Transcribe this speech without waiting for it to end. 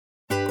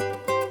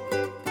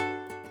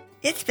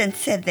It's been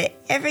said that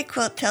every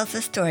quilt tells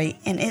a story,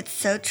 and it's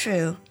so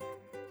true.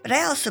 But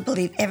I also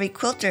believe every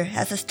quilter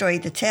has a story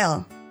to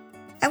tell.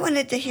 I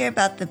wanted to hear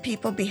about the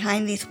people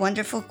behind these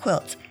wonderful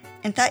quilts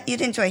and thought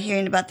you'd enjoy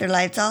hearing about their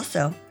lives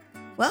also.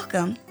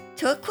 Welcome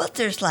to A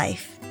Quilter's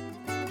Life.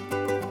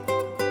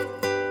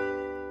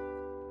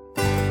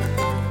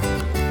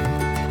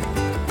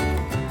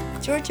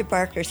 Georgia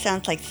Barker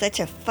sounds like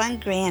such a fun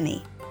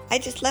granny. I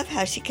just love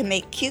how she can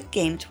make cute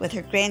games with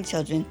her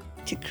grandchildren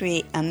to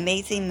create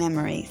amazing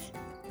memories.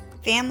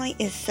 Family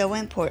is so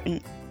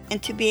important,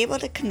 and to be able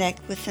to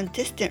connect with some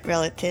distant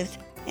relatives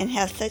and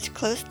have such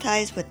close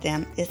ties with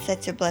them is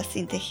such a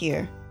blessing to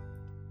hear.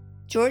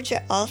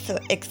 Georgia also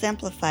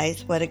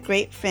exemplifies what a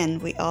great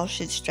friend we all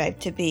should strive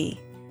to be.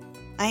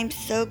 I am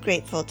so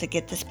grateful to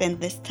get to spend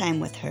this time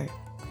with her.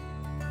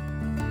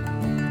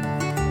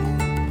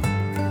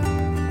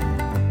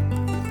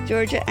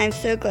 Georgia, I'm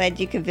so glad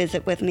you could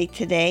visit with me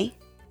today.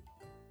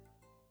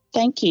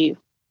 Thank you.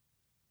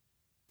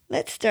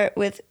 Let's start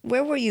with,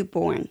 where were you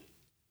born?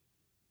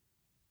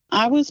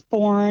 I was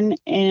born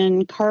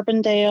in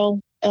Carbondale,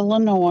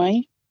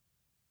 Illinois.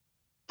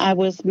 I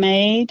was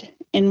made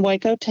in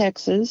Waco,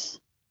 Texas.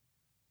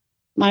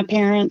 My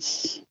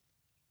parents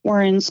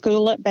were in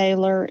school at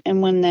Baylor,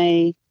 and when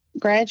they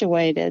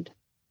graduated,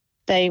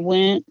 they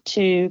went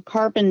to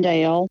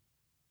Carbondale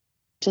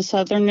to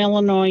Southern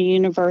Illinois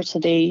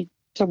University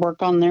to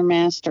work on their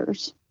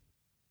master's.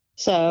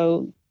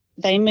 So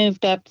they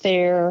moved up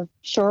there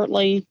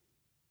shortly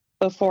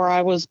before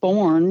I was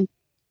born.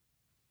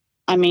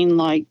 I mean,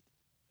 like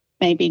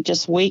maybe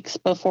just weeks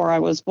before I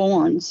was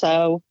born.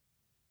 So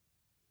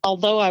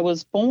although I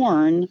was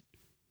born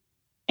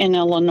in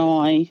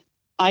Illinois,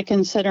 I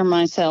consider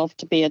myself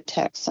to be a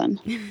Texan.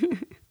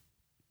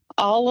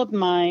 All of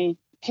my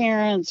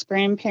parents,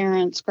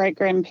 grandparents,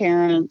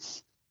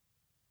 great-grandparents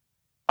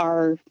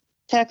are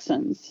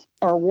Texans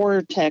or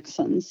were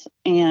Texans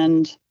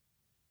and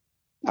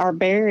are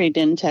buried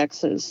in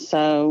Texas.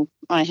 So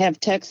I have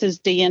Texas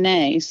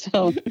DNA.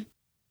 So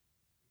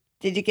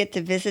Did you get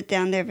to visit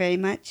down there very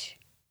much?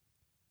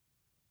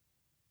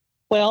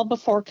 Well,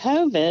 before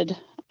COVID,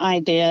 I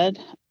did.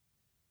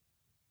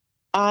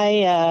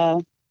 I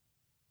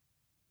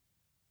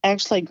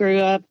actually grew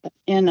up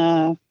in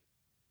a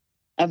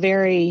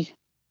very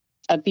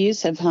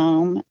abusive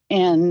home,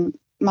 and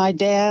my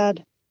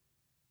dad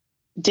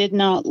did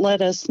not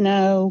let us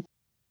know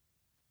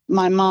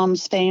my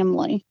mom's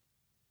family.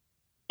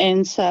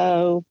 And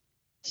so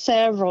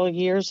several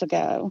years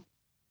ago,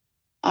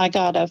 I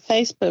got a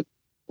Facebook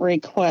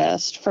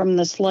request from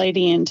this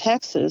lady in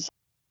Texas.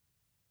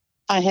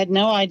 I had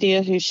no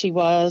idea who she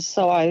was,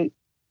 so I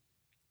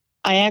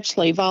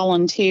actually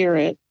volunteer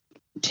at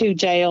 2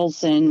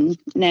 jails in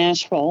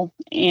Nashville,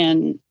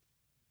 and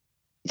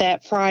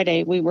that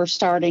Friday we were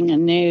starting a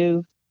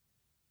new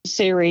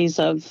series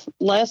of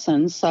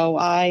lessons, so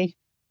I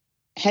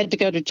had to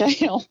go to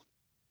jail.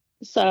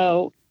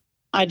 So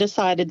I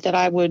decided that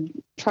I would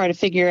try to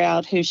figure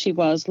out who she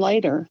was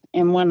later,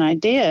 and when I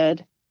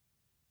did,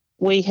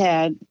 we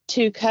had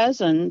 2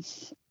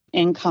 cousins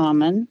in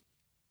common.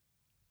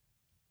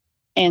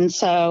 And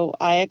so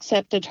I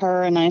accepted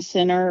her, and I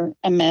sent her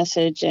a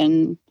message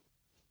and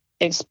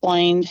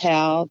explained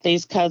how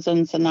these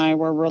cousins and I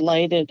were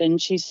related.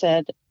 And she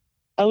said,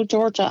 "Oh,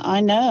 Georgia,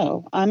 I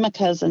know. I'm a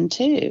cousin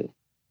too."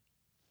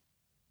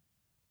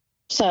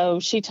 So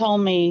she told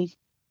me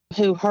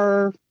who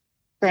her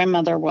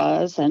grandmother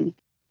was, and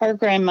her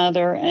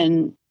grandmother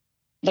and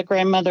the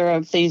grandmother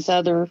of these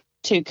other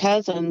 2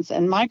 cousins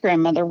and my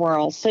grandmother were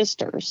all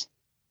sisters.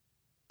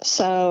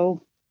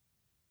 So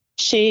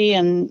she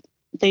and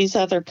these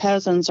other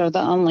cousins are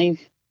the only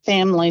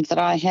family that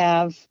I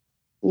have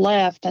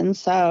left. And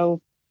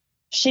so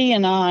she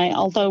and I,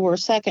 although we're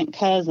second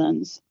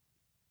cousins,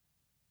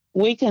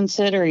 we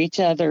consider each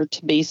other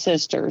to be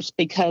sisters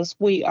because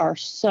we are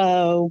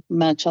so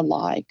much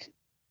alike.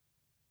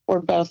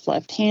 We're both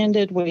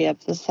left-handed. We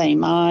have the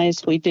same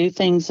eyes. We do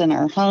things in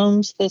our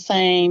homes the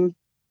same.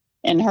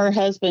 And her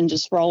husband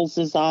just rolls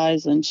his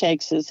eyes and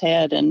shakes his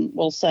head and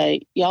will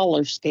say, "Y'all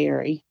are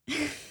scary."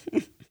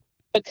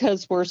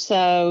 Because we're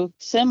so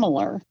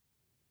similar.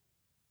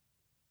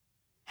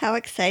 How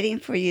exciting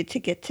for you to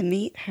get to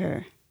meet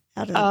her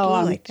out of the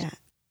blue like that.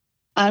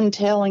 I'm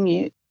telling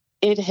you,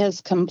 it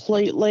has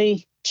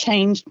completely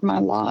changed my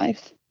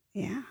life.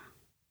 Yeah.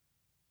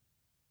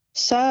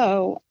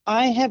 So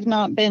I have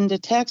not been to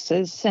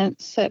Texas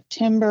since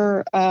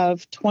September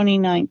of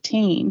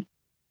 2019.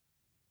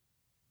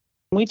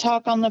 We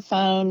talk on the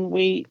phone.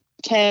 We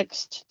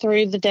text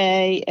through the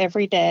day,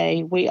 every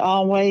day. We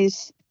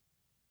always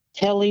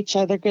tell each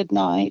other good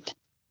night.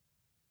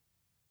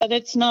 But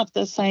it's not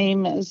the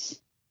same as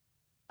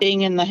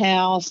being in the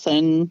house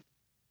and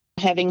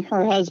having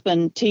her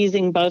husband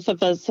teasing both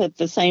of us at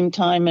the same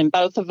time and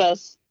both of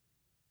us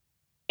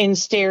in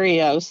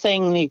stereo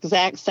saying the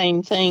exact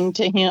same thing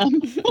to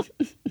him.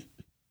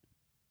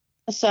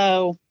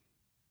 So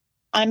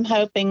I'm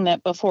hoping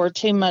that before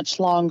too much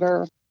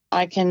longer,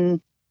 I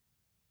can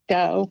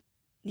go.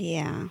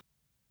 Yeah.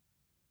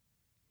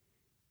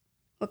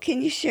 Well,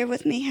 can you share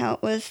with me how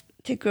it was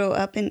to grow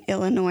up in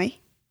Illinois?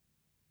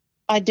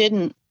 I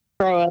didn't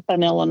grow up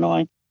in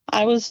Illinois.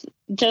 I was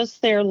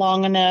just there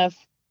long enough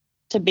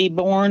to be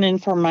born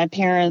and for my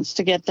parents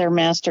to get their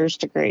master's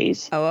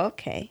degrees. Oh,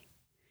 okay.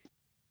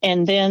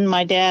 And then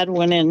my dad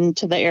went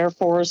into the Air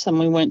Force and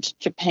we went to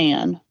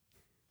Japan.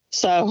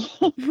 So,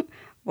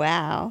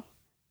 Wow.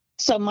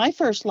 so my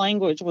first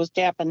language was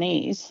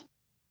Japanese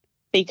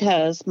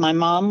because my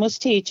mom was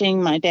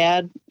teaching, my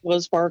dad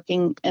was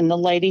working, and the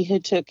lady who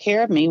took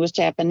care of me was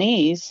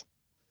Japanese.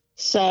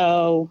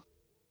 So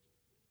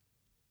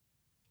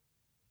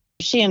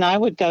she and I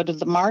would go to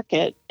the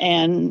market,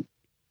 and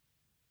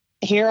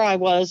here I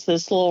was,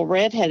 this little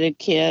redheaded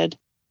kid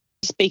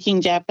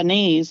speaking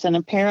Japanese, and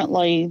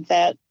apparently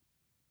that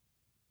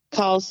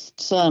caused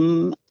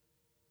some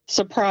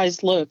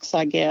surprised looks,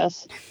 I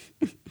guess.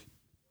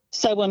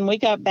 So when we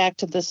got back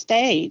to the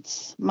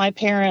States, my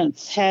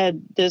parents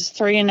had this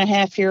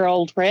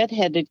 3.5-year-old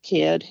redheaded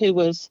kid who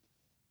was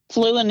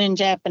fluent in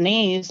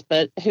Japanese,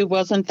 but who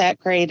wasn't that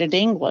great at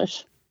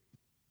English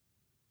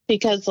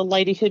because the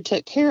lady who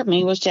took care of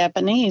me was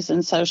Japanese.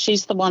 And so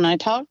she's the one I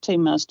talked to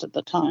most of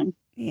the time.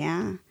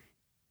 Yeah.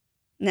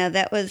 Now,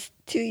 that was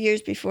 2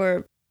 years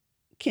before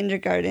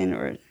kindergarten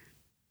or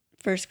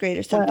first grade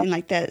or something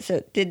like that.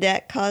 So did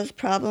that cause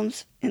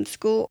problems in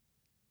school?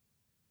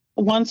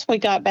 Once we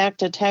got back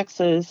to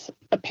Texas,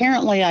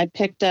 apparently I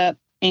picked up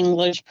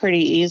English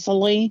pretty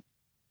easily.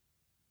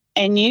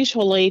 And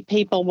usually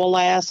people will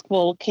ask,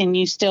 well, can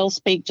you still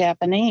speak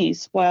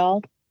Japanese?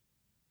 Well,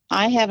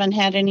 I haven't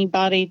had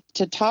anybody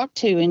to talk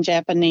to in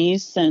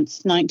Japanese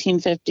since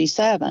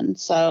 1957.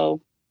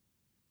 So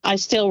I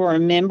still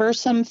remember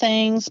some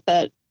things,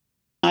 but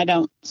I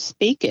don't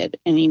speak it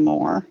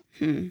anymore.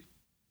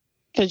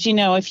 Because, you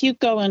know, if you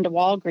go into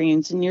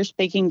Walgreens and you're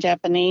speaking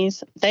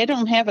Japanese, they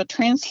don't have a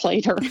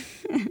translator.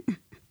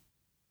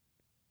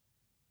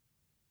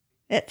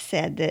 That's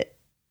sad that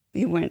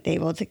you weren't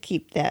able to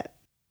keep that.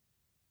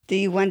 Do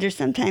you wonder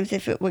sometimes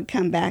if it would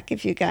come back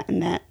if you gotten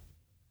that?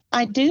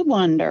 I do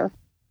wonder.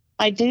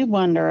 I do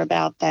wonder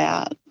about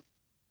that.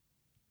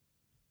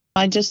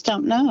 I just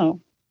don't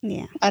know.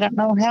 Yeah. I don't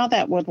know how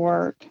that would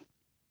work.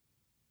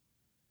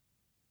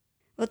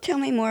 Well, tell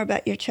me more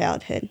about your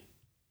childhood.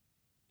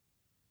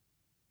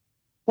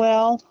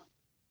 Well,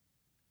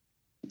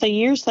 the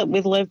years that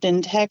we lived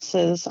in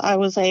Texas, I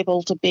was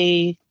able to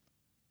be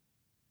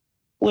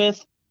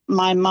with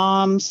my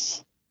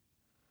mom's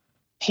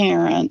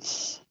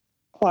parents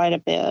quite a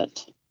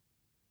bit.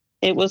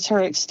 It was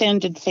her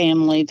extended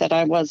family that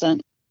I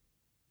wasn't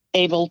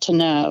able to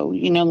know,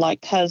 you know,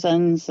 like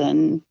cousins,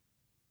 and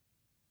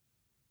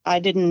I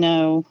didn't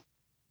know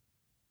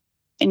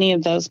any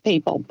of those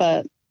people,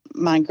 but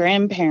my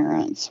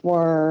grandparents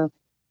were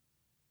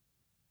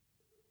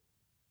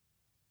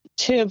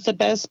two of the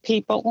best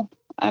people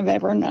I've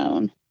ever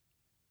known.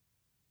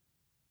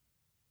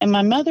 And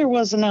my mother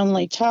was an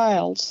only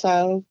child,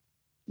 so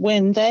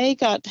when they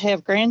got to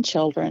have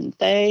grandchildren,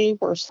 they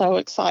were so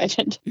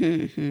excited.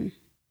 Mm-hmm.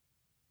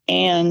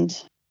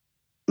 And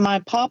my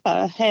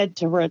papa had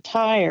to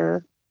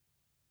retire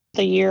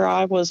the year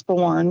I was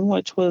born,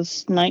 which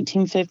was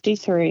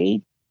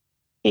 1953.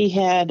 He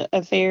had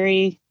a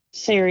very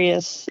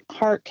serious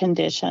heart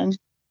condition.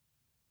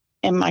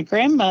 And my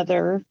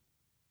grandmother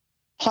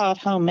taught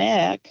home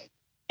ec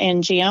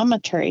and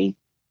geometry.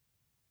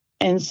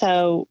 And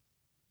so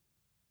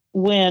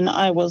when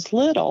I was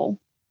little,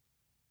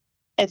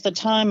 at the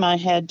time I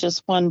had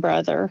just one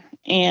brother,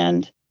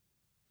 and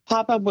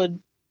Papa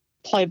would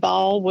play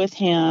ball with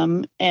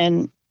him,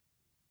 and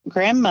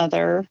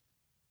grandmother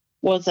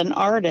was an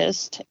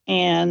artist,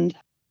 and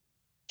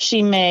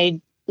she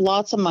made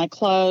lots of my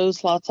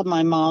clothes, lots of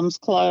my mom's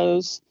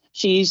clothes.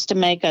 She used to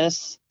make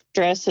us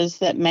dresses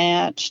that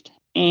matched,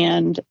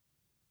 and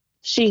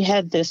she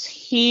had this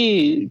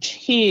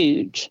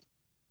huge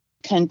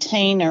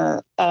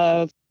container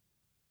of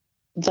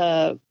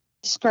the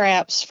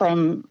scraps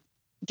from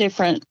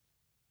different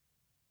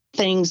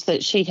things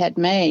that she had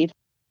made.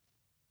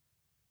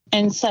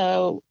 And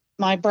so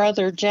my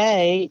brother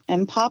Jay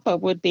and Papa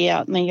would be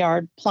out in the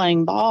yard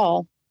playing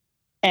ball,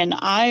 and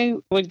I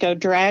would go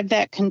drag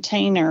that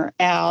container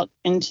out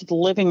into the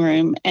living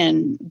room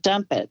and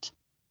dump it.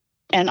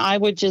 And I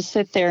would just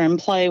sit there and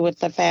play with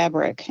the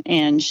fabric,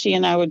 and she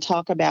and I would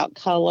talk about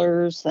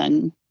colors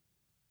and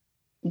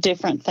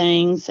different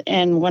things.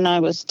 And when I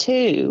was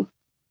 2,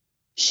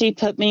 she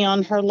put me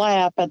on her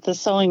lap at the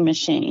sewing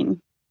machine.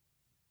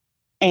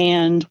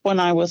 And when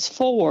I was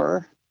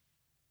 4,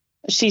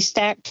 she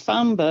stacked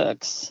phone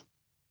books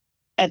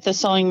at the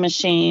sewing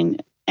machine,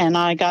 and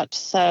I got to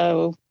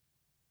sew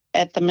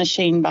at the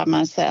machine by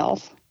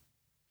myself.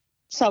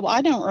 So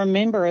I don't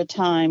remember a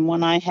time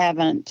when I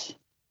haven't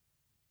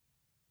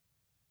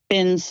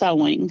been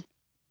sewing.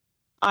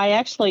 I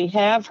actually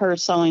have her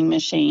sewing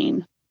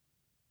machine.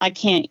 I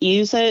can't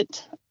use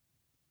it.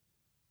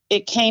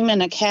 It came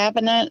in a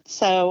cabinet,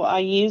 so I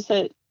use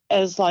it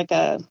as like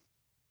a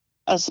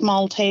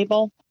small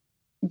table,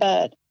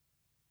 but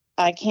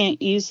I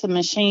can't use the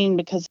machine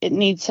because it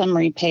needs some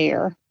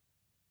repair.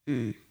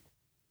 Mm.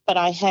 but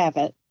I have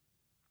it.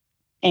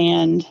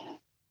 And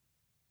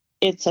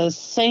it's a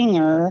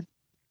singer.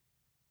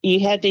 You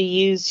had to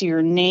use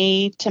your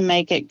knee to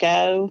make it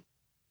go.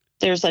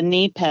 There's a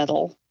knee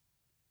pedal.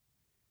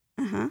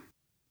 Uh-huh.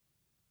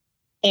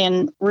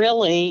 And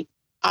really,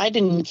 I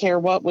didn't care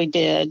what we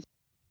did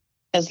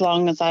as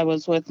long as I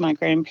was with my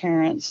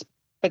grandparents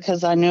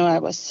because I knew I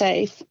was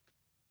safe.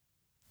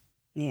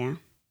 Yeah.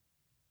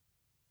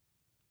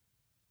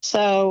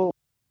 So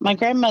my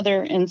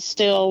grandmother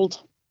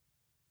instilled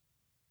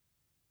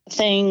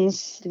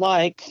things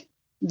like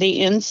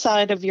the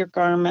inside of your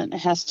garment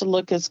has to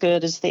look as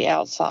good as the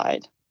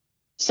outside.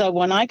 So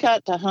when I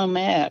got to home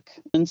ec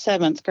in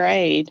 7th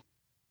grade,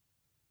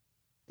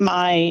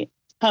 my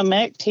home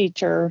ec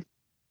teacher,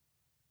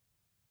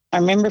 I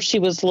remember she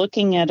was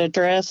looking at a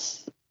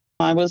dress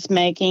I was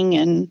making,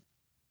 and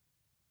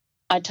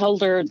I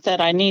told her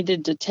that I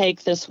needed to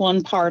take this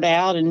one part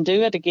out and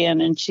do it again.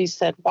 And she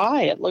said,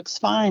 "Why? It looks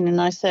fine." And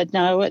I said,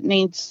 "No, it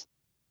needs,"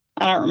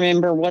 I don't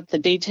remember what the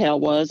detail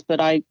was, but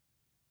I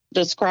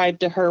described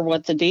to her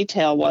what the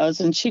detail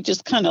was. And she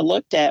just kind of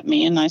looked at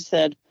me, and I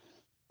said,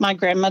 "My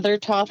grandmother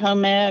taught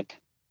home ec,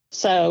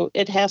 so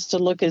it has to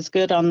look as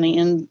good on the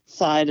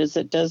inside as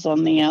it does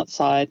on the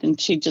outside." And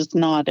she just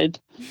nodded.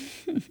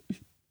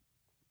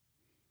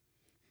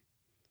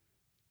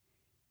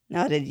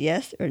 Nodded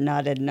yes or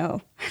nodded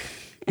no?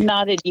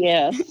 Nodded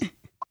yes.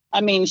 I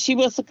mean, she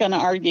wasn't going to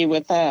argue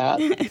with that.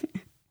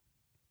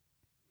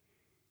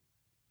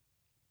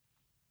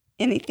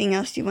 Anything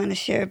else you want to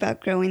share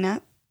about growing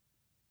up?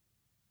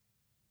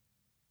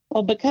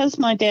 Well, because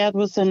my dad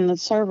was in the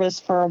service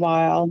for a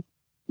while,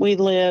 we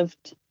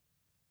lived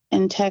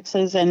in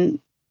Texas, and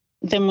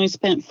then we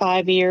spent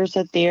 5 years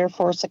at the Air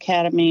Force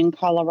Academy in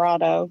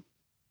Colorado.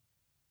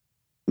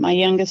 My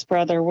youngest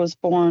brother was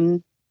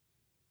born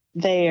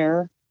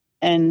there,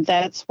 and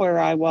that's where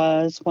I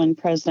was when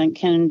President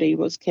Kennedy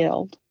was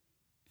killed.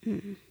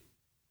 Mm-hmm.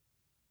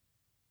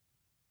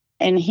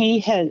 And he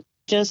had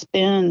just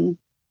been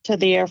to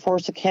the Air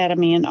Force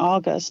Academy in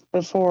August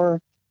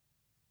before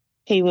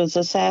he was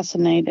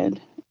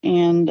assassinated.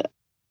 And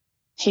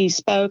he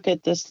spoke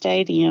at the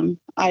stadium.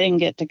 I didn't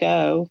get to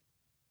go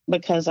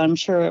because I'm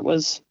sure it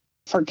was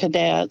for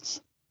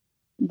cadets,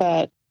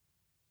 but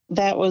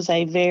that was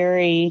a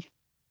very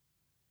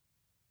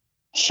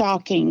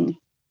shocking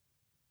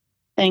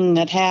thing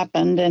that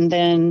happened. And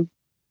then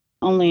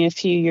only a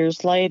few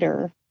years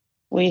later,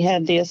 we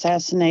had the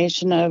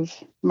assassination of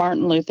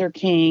Martin Luther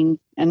King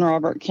and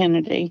Robert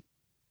Kennedy.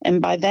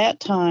 And by that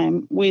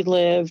time, we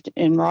lived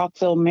in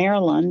Rockville,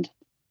 Maryland,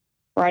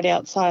 right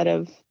outside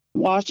of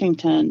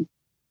Washington.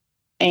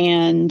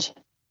 And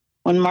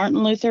when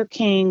Martin Luther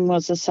King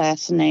was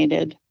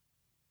assassinated,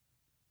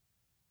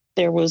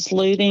 there was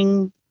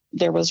looting,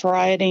 there was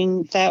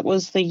rioting. That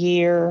was the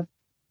year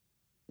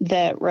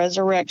that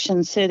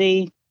Resurrection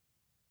City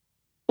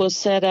was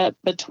set up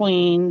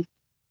between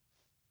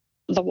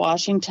the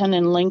Washington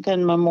and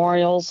Lincoln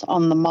memorials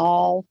on the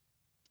mall.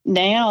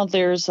 Now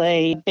there's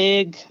a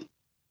big,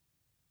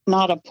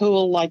 not a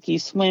pool like you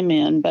swim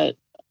in, but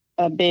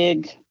a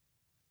big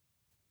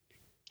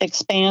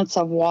expanse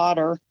of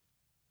water.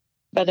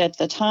 But at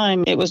the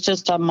time, it was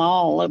just a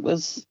mall. It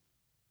was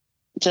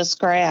just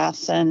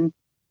grass, and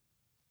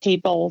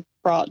people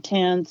brought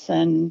tents,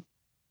 and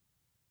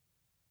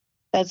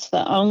that's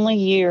the only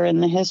year in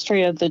the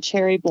history of the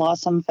Cherry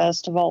Blossom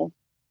Festival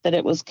that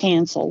it was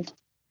canceled.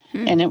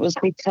 And it was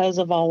because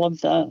of all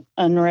of the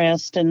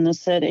unrest in the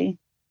city.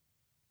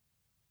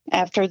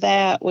 After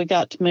that, we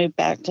got to move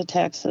back to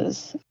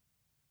Texas.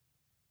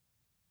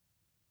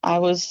 I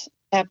was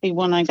happy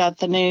when I got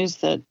the news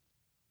that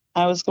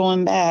I was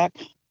going back.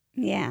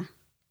 Yeah.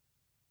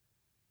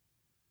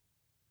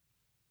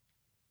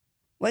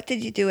 What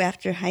did you do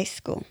after high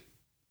school?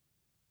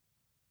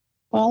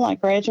 Well, I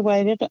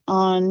graduated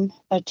on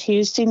a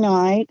Tuesday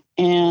night,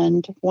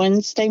 and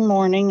Wednesday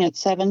morning at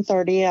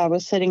 7:30, I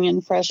was sitting in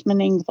freshman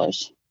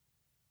English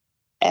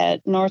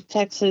at North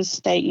Texas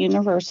State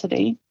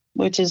University,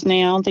 which is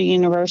now the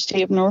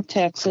University of North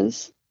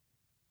Texas.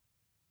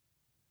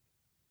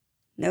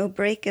 No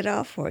break at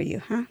all for you,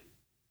 huh?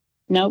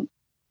 Nope,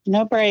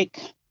 no break.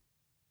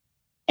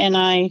 And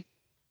I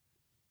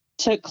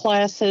took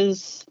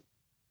classes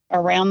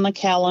around the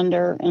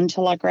calendar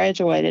until I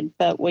graduated,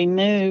 but we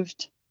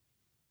moved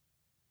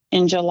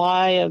in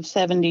July of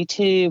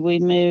 72, we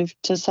moved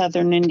to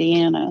Southern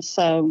Indiana.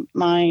 So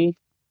my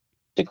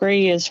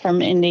degree is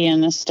from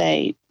Indiana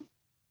State,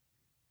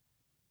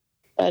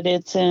 but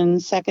it's in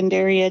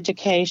secondary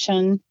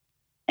education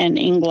and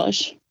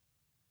English.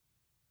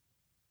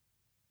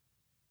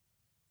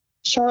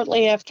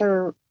 Shortly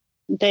after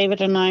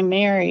David and I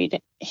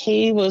married,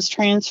 he was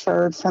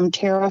transferred from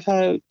Terre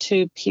Haute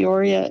to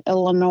Peoria,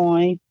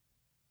 Illinois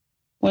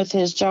with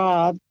his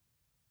job.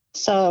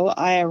 So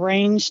I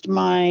arranged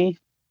my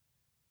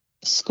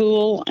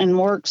school and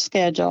work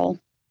schedule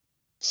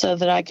so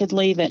that I could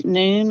leave at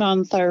noon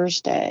on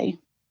Thursday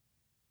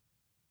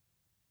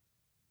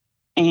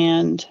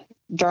and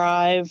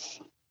drive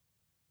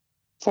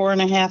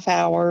 4.5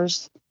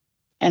 hours,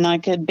 and I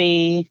could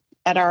be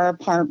at our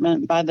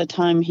apartment by the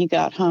time he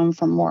got home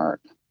from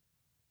work.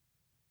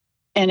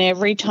 And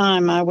every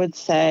time I would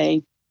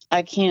say,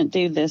 I can't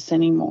do this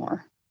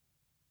anymore.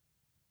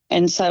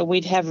 And so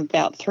we'd have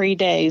about 3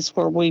 days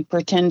where we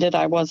pretended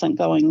I wasn't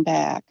going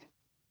back.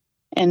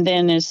 And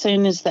then as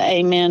soon as the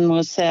amen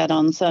was said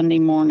on Sunday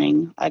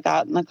morning, I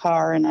got in the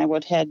car and I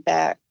would head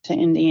back to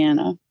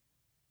Indiana.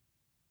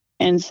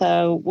 And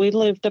so we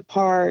lived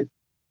apart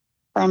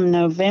from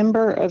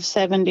November of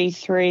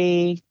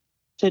 73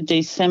 to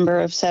December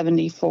of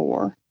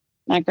 74.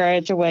 I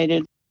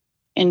graduated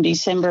in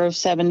December of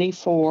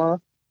 74.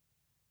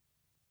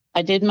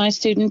 I did my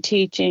student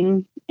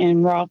teaching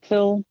in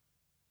Rockville,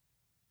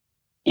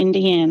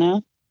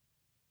 Indiana.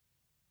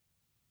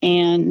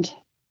 And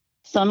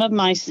some of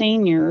my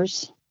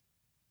seniors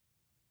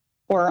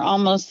were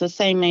almost the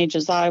same age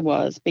as I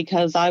was,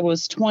 because I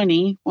was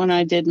 20 when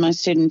I did my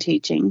student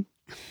teaching.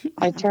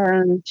 I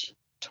turned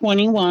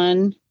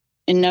 21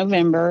 in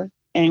November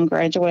and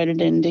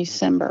graduated in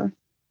December.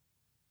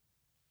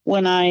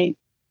 When I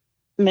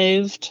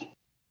moved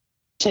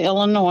to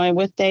Illinois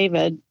with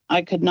David,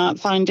 I could not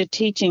find a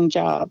teaching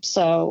job,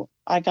 so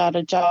I got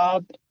a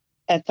job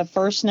at the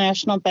First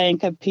National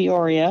Bank of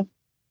Peoria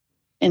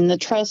in the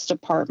trust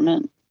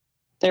department.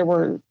 There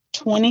were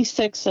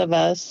 26 of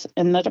us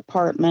in the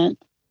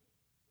department,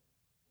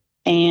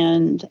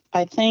 and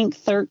I think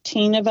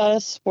 13 of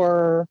us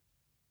were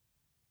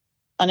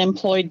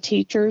unemployed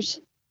teachers.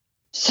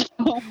 So,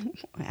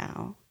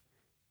 wow.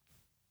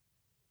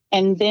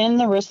 And then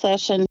the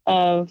recession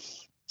of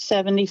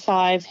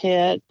 75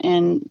 hit,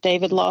 and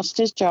David lost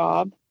his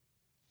job.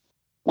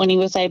 When he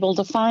was able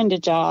to find a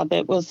job,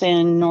 it was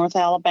in North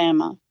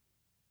Alabama.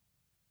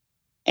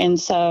 And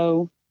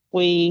so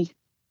we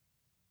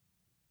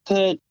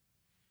put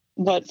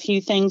what few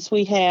things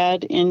we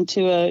had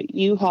into a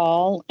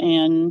U-Haul,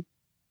 and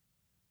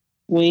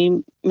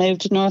we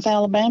moved to North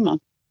Alabama.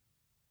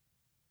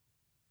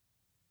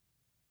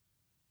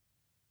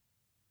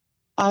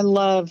 I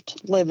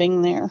loved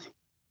living there.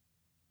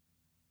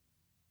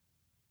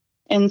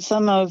 And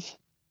some of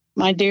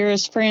my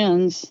dearest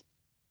friends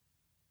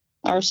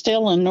are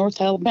still in North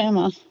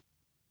Alabama.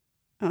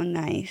 Oh,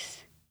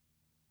 nice.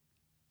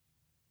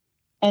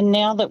 And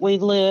now that we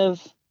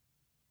live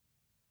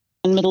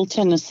in Middle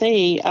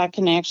Tennessee, I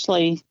can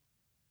actually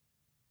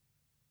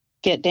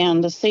get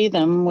down to see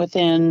them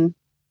within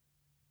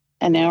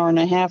an hour and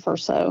a half or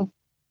so.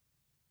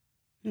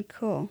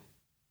 Cool.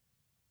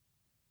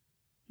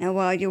 Now,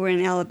 while you were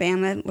in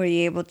Alabama, were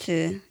you able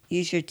to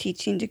use your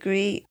teaching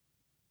degree?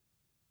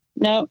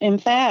 No, in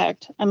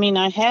fact,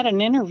 I had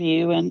an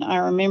interview, and I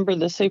remember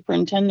the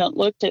superintendent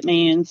looked at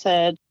me and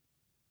said,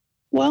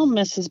 "Well,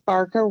 Mrs.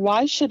 Barker,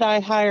 why should I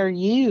hire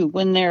you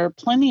when there are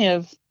plenty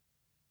of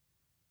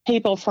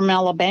people from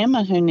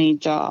Alabama who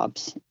need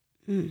jobs?"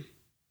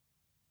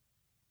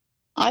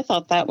 I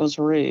thought that was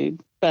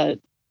rude, but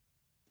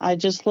I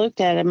just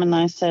looked at him and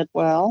I said,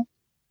 "Well,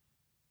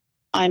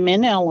 I'm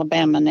in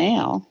Alabama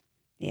now."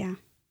 Yeah.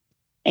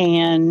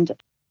 And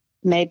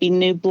maybe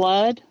new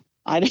blood.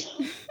 I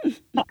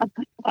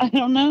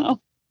don't know.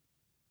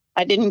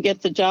 I didn't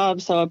get the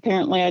job, so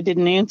apparently I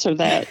didn't answer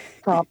that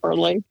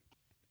properly.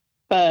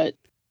 But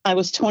I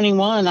was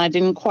 21. I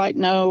didn't quite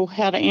know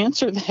how to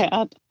answer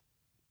that.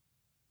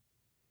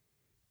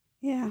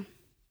 Yeah.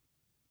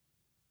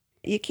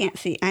 You can't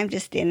see. I'm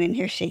just standing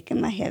here shaking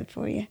my head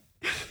for you.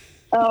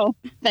 Oh,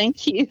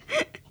 thank you.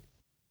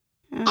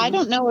 I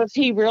don't know if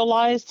he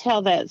realized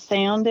how that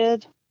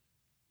sounded.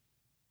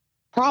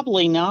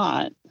 Probably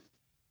not.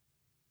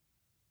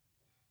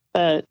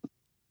 But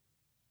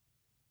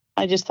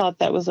I just thought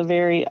that was a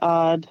very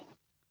odd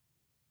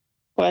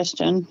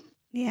question.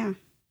 Yeah.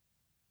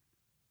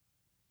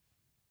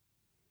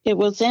 It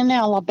was in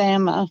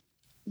Alabama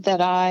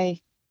that I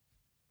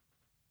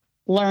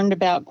learned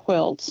about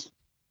quilts.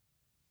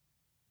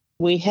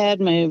 We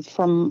had moved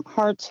from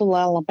Hartselle,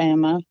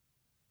 Alabama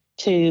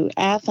to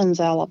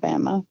Athens,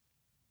 Alabama.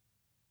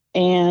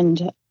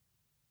 And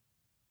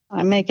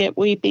I may get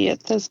weepy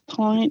at this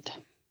point.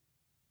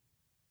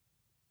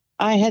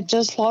 I had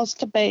just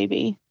lost a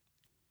baby.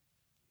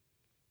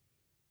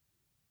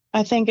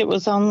 I think it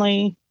was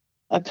only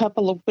a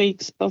couple of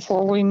weeks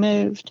before we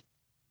moved.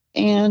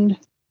 And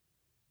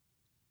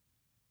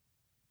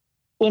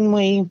when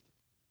we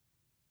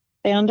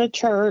found a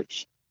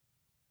church,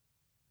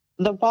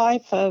 the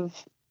wife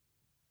of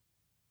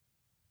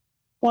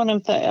one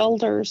of the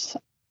elders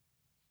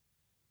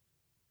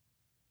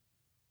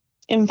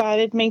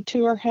invited me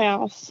to her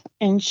house,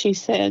 and she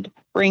said,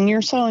 "Bring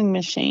your sewing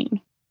machine."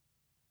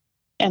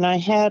 And I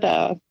had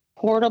a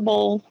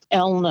portable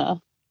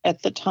Elna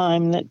at the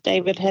time that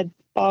David had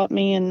bought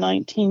me in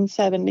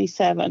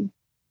 1977.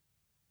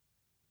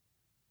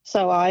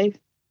 So I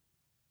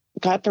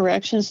got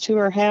directions to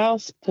her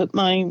house, put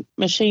my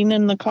machine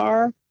in the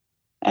car,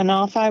 and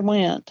off I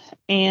went.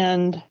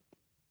 And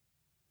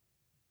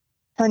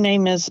her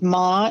name is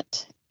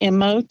Mott,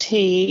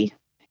 M-O-T.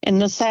 In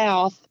the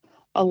South,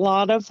 a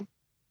lot of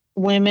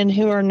women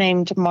who are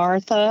named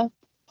Martha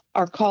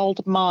are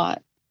called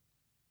Mott.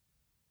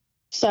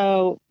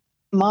 So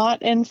Mott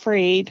and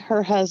Freed,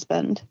 her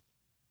husband,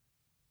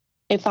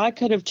 if I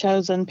could have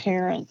chosen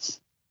parents,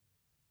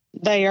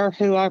 they are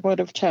who I would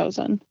have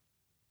chosen.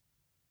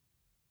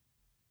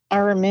 I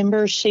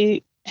remember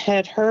she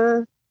had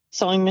her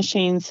sewing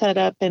machine set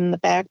up in the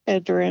back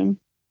bedroom,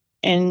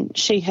 and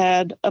she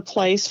had a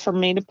place for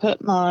me to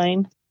put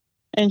mine.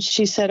 And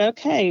she said,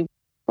 okay,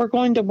 we're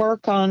going to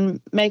work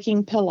on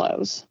making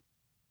pillows.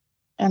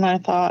 And I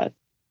thought,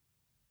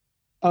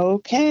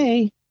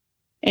 okay.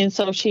 And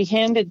so she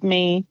handed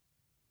me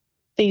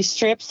these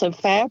strips of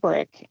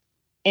fabric,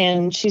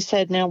 and she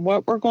said, now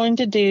what we're going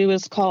to do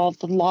is called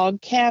the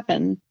log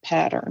cabin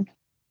pattern.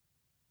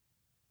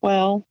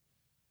 Well,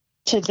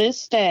 to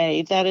this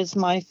day, that is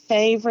my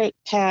favorite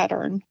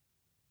pattern.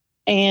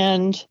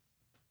 And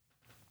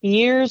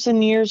years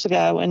and years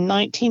ago, in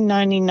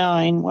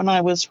 1999, when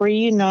I was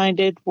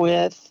reunited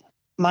with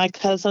my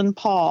cousin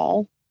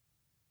Paul,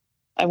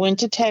 I went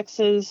to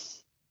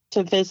Texas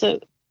to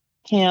visit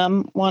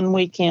him one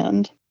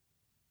weekend,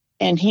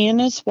 and he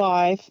and his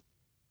wife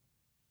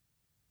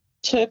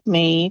took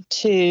me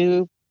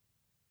to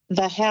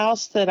the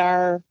house that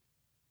our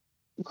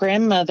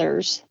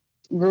grandmothers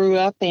grew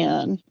up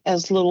in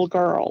as little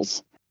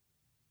girls.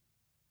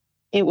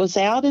 It was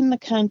out in the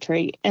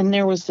country, and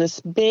there was this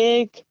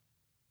big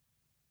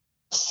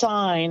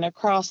sign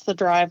across the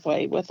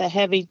driveway with a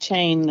heavy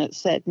chain that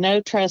said no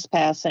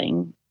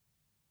trespassing.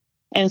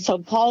 And so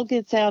Paul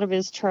gets out of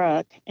his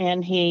truck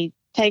and he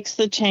takes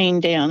the chain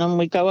down, and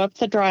we go up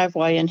the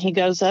driveway, and he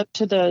goes up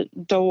to the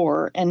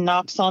door and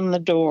knocks on the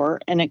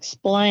door and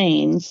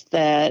explains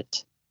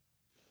that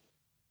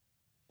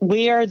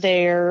we are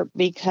there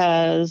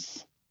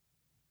because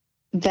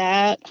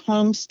that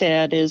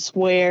homestead is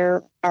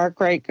where our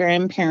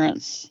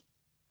great-grandparents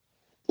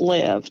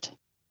lived.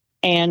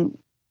 And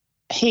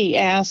he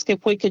asked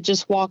if we could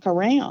just walk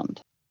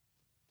around.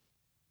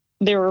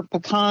 There were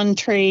pecan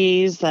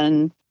trees,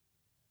 and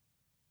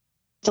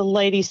the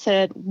lady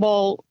said,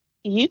 well,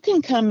 you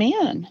can come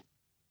in.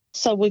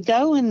 So we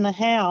go in the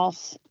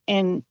house,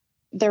 and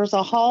there's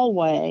a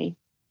hallway,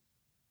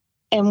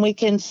 and we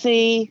can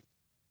see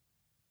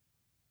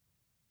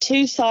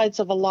two sides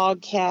of a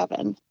log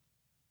cabin.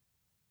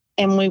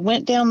 And we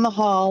went down the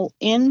hall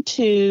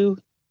into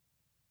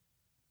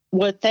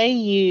what they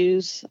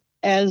use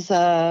as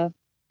a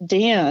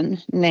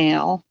den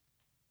now.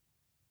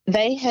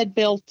 They had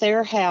built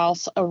their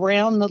house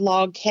around the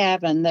log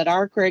cabin that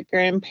our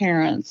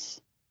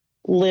great-grandparents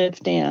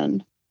lived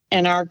in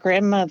and our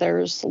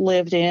grandmothers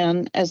lived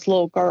in as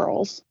little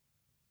girls.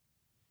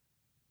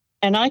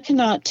 And I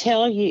cannot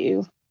tell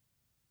you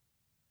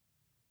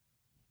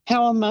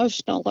how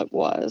emotional it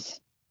was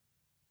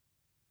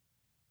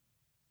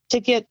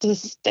to get to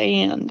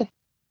stand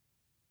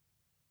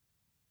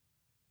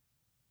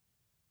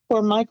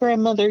where my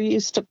grandmother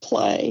used to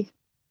play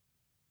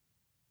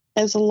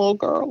as a little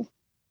girl.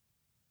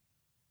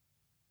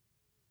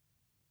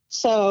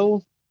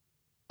 So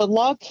the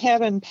log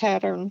cabin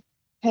pattern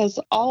has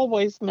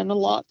always meant a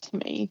lot to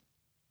me.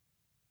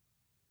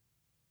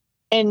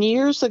 And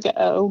years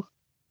ago,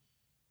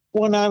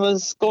 when I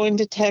was going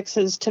to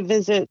Texas to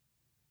visit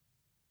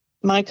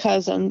my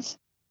cousins,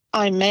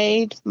 I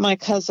made my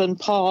cousin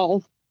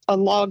Paul a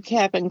log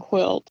cabin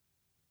quilt.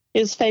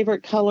 His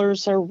favorite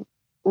colors are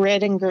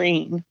red and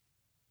green.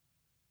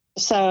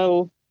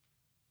 So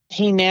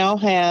he now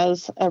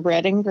has a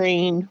red and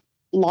green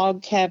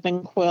log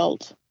cabin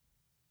quilt.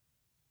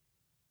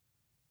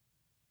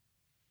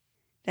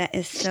 That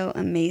is so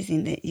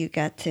amazing that you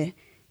got to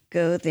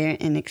go there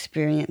and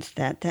experience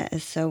that. That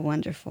is so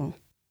wonderful.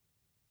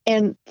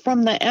 And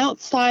from the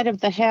outside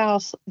of the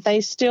house, they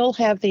still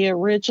have the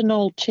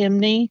original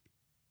chimney.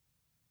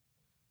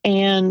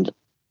 And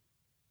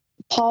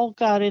Paul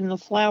got in the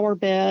flower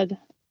bed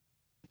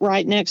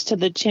right next to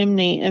the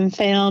chimney and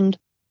found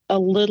a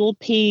little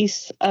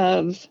piece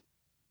of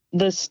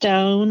the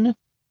stone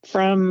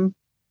from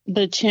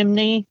the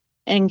chimney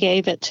and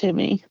gave it to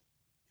me.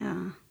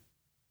 Oh.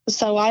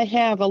 So I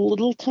have a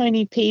little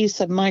tiny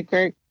piece of my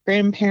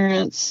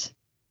great-grandparents'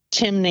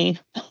 chimney.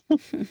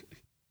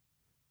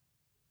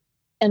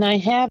 And I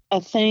have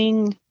a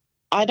thing,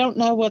 I don't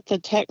know what the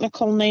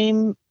technical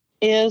name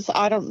is.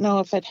 I don't know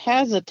if it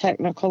has a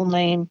technical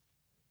name,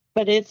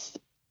 but it's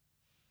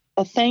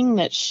a thing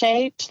that's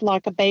shaped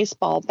like a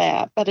baseball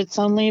bat, but it's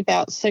only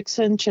about 6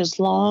 inches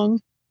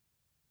long.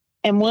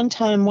 And one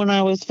time when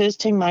I was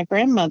visiting my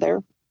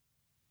grandmother,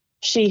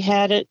 she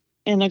had it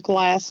in a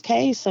glass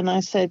case. And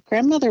I said,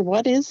 Grandmother,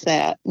 what is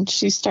that? And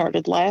she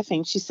started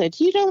laughing. She said,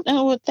 you don't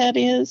know what that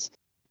is?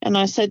 And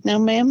I said, no,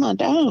 ma'am, I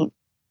don't.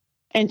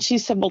 And she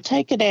said, well,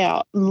 take it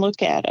out and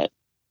look at it.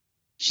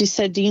 She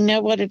said, do you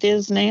know what it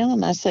is now?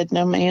 And I said,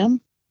 no,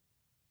 ma'am.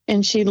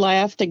 And she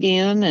laughed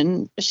again.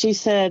 And she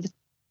said,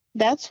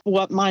 that's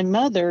what my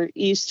mother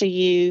used to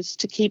use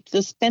to keep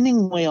the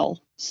spinning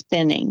wheel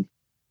spinning.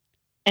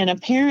 And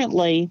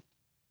apparently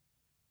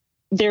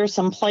there are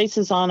some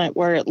places on it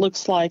where it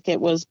looks like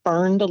it was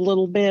burned a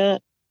little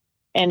bit.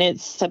 And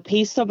it's a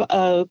piece of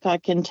oak. I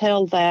can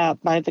tell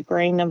that by the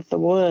grain of the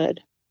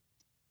wood.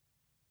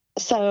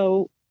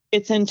 So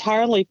it's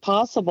entirely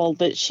possible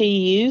that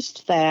she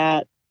used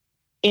that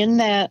in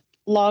that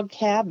log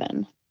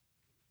cabin.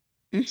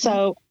 Mm-hmm.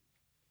 So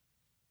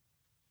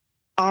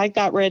I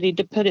got ready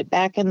to put it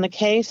back in the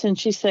case, and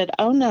she said,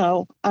 "Oh,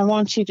 no, I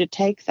want you to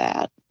take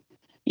that.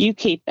 You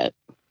keep it."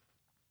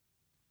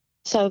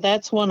 So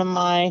that's one of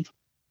my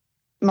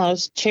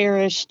most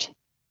cherished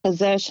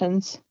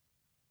possessions,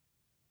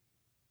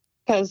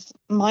 because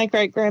my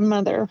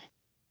great-grandmother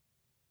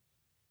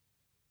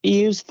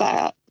used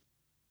that.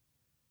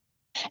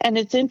 And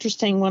it's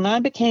interesting, when I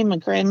became a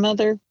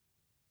grandmother,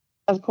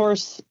 of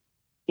course,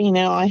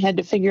 I had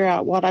to figure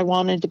out what I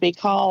wanted to be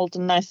called,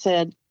 and I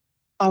said,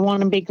 I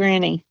want to be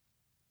Granny.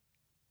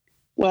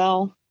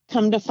 Well,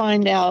 come to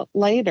find out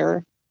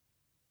later,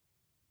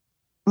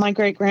 my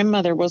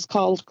great-grandmother was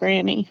called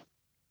Granny.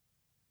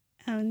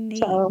 Oh, neat.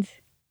 So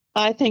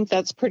I think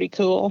that's pretty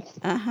cool.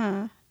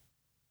 Uh-huh.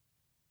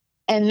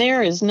 And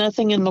there is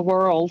nothing in the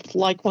world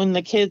like when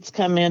the kids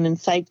come in and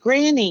say,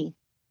 Granny,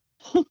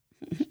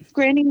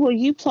 Granny, will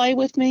you play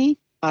with me?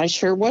 I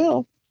sure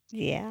will.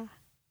 Yeah.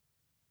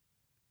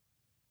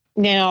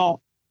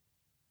 Now,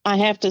 I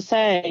have to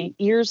say,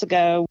 years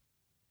ago,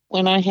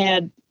 when I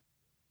had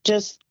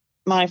just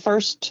my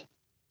first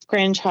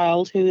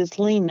grandchild, who is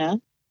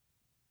Lena,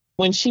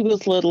 when she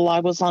was little,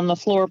 I was on the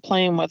floor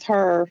playing with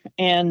her,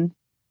 and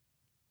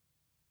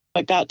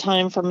it got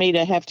time for me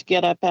to have to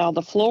get up out of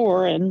the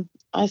floor, and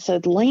I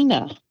said,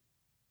 Lena,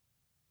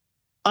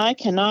 I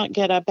cannot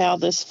get up out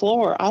of this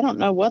floor. I don't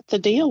know what the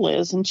deal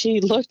is. And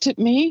she looked at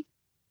me,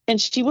 and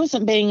she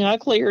wasn't being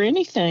ugly or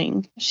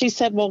anything. She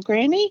said, well,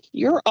 Granny,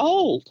 you're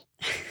old.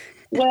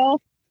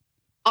 Well,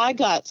 I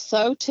got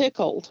so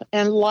tickled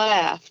and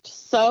laughed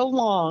so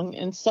long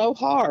and so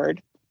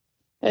hard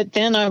that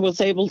then I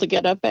was able to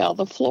get up out of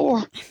the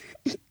floor.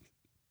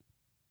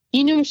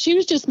 She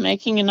was just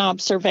making an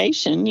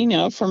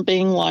observation, from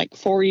being like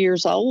 4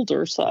 years old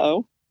or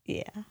so.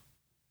 Yeah.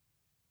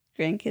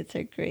 Grandkids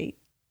are great.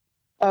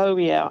 Oh,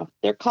 yeah.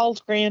 They're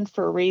called grand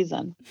for a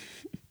reason.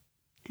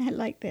 I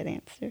like that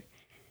answer.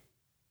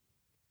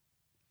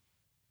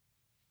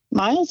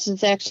 Miles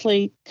is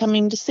actually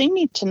coming to see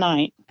me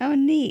tonight. Oh,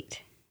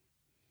 neat.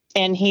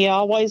 And he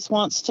always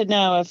wants to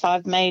know if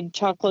I've made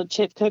chocolate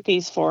chip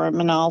cookies for him.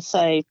 And I'll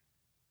say,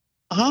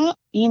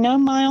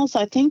 Miles,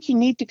 I think you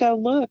need to go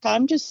look.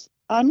 I'm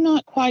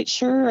not quite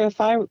sure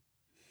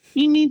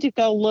you need to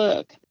go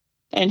look.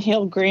 And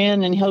he'll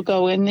grin and he'll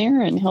go in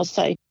there and he'll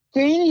say,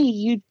 Granny,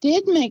 you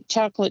did make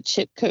chocolate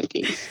chip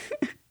cookies.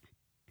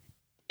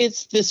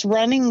 It's this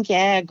running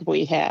gag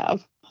we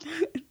have.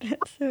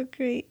 That's so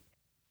great.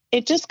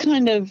 It just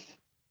kind of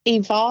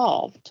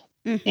evolved.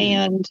 Mm-hmm.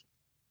 And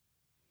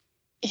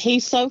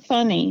he's so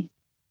funny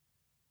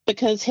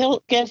because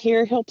he'll get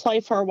here, he'll play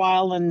for a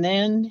while, and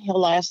then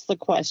he'll ask the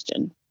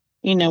question,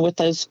 with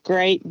those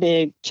great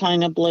big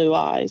China blue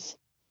eyes.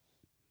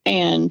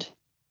 And,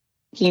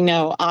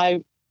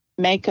 I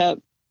make up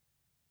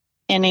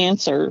an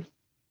answer.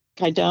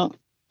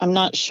 I'm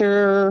not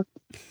sure.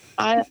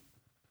 He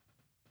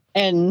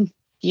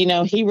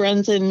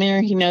runs in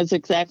there, he knows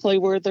exactly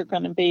where they're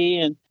going to be.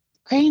 And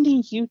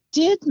Granny, you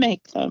did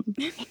make them.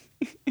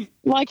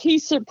 Like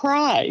he's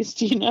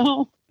surprised,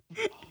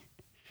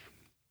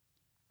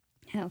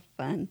 How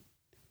fun.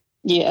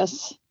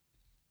 Yes.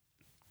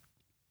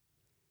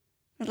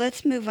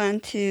 Let's move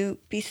on to,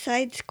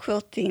 besides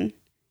quilting,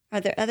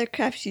 are there other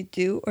crafts you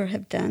do or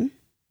have done?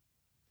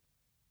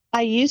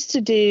 I used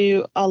to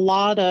do a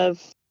lot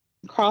of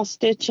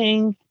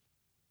cross-stitching.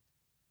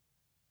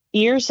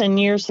 Years and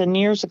years and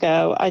years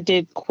ago, I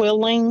did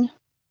quilling,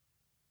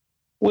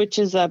 which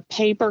is a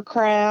paper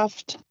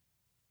craft.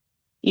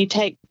 You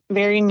take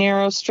very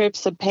narrow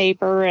strips of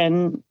paper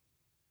and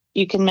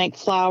you can make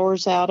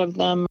flowers out of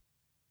them.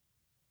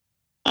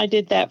 I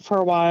did that for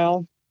a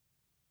while.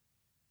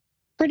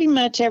 Pretty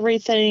much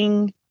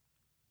everything,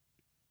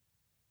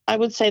 I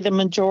would say the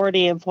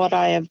majority of what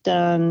I have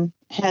done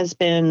has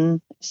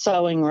been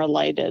sewing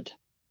related.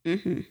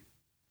 Mm-hmm.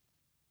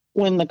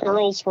 When the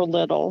girls were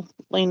little,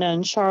 Lena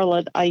and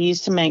Charlotte, I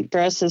used to make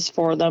dresses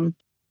for them.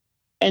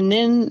 And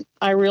then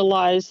I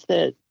realized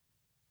that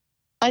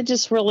I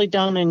just really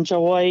don't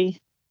enjoy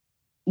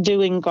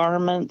doing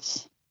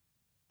garments.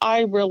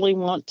 I really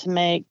want to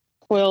make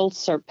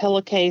quilts or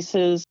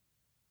pillowcases.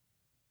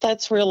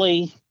 That's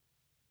really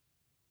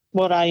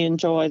what I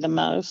enjoy the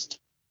most.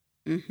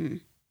 Mm-hmm.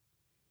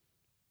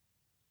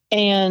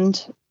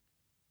 And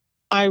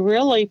I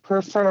really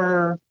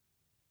prefer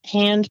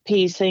hand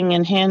piecing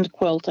and hand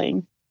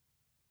quilting.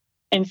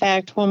 In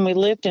fact, when we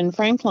lived in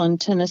Franklin,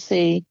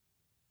 Tennessee,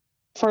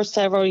 for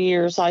several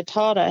years, I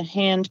taught a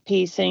hand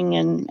piecing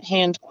and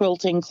hand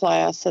quilting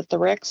class at the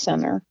rec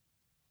center.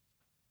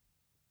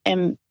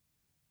 And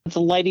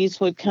the ladies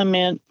would come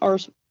in, or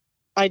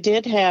I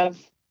did have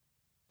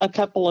a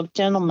couple of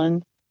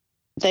gentlemen.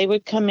 They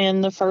would come in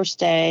the first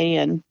day,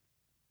 and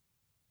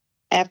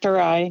after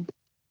I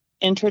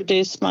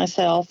introduced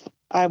myself,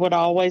 I would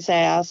always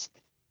ask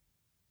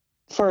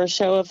for a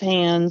show of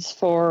hands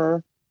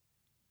for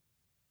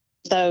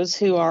those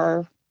who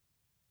are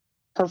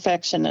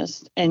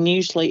perfectionist, and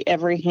usually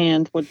every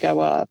hand would go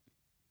up.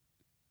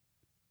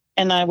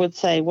 And I would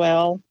say,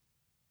 well,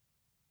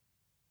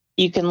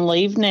 you can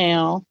leave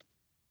now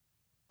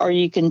or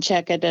you can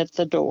check it at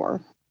the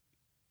door,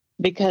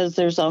 because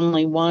there's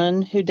only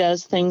one who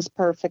does things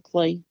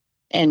perfectly,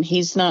 and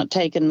he's not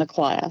taking the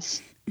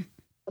class.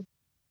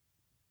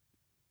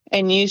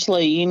 And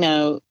usually,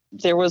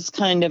 there was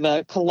kind of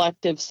a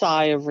collective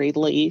sigh of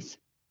relief.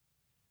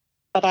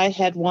 But I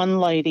had one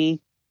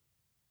lady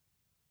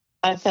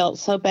I felt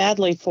so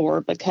badly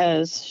for,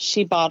 because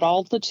she bought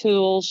all the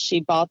tools,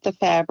 she bought the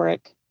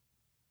fabric,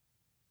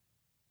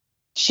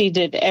 she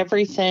did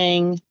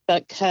everything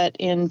but cut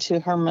into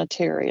her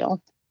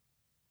material.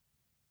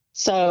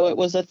 So it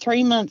was a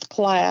 3-month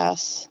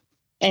class,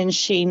 and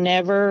she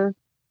never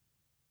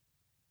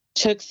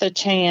took the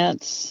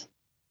chance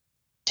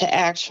to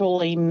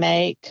actually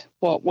make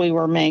what we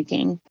were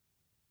making.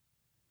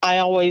 I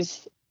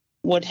always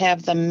would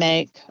have them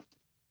make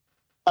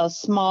a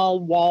small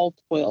wall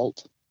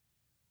quilt,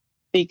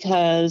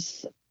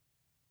 because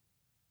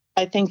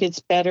I think it's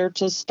better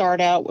to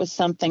start out with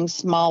something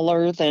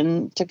smaller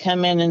than to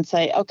come in and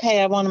say,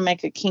 okay, I want to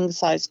make a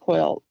king-size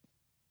quilt.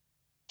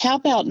 How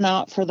about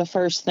not for the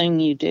first thing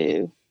you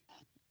do?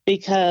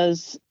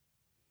 Because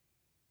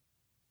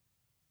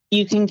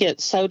you can get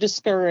so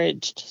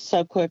discouraged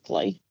so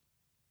quickly.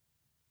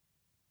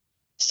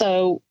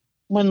 So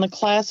when the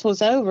class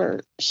was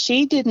over,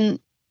 she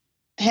didn't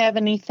have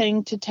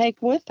anything to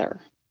take with her.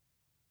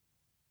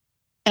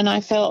 And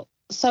I felt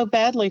so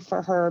badly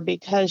for her,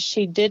 because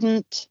she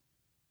didn't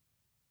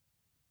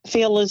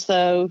feel as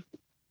though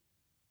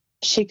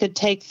she could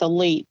take the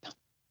leap.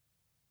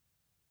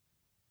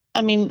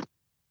 I mean,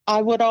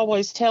 I would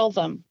always tell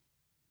them,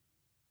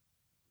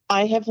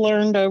 I have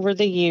learned over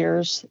the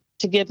years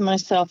to give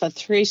myself a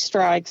 3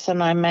 strikes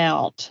and I'm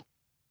out.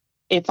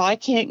 If I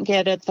can't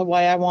get it the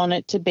way I want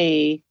it to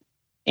be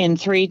in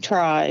 3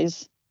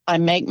 tries, I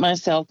make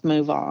myself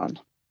move on.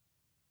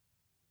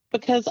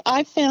 Because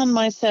I found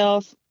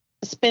myself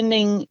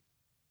spending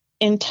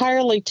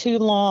entirely too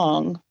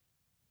long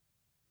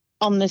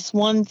on this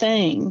one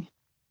thing,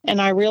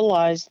 and I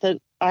realized that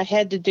I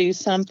had to do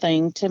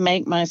something to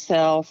make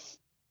myself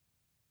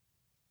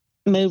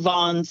move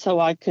on so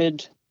I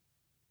could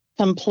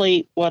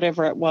complete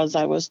whatever it was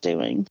I was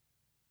doing.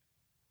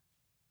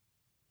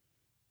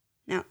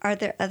 Now, are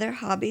there other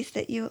hobbies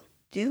that you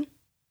do?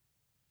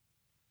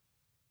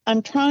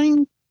 I'm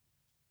trying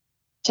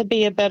to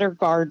be a better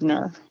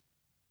gardener.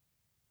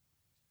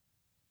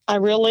 I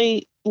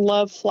really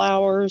love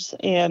flowers,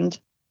 and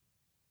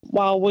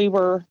while we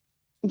were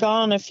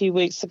gone a few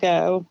weeks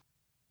ago,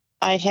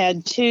 I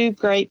had 2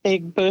 great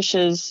big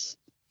bushes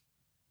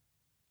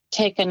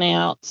taken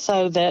out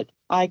so that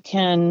I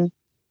can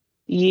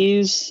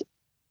use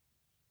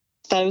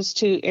those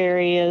 2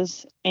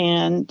 areas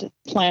and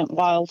plant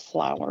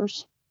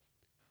wildflowers.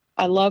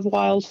 I love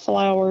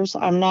wildflowers.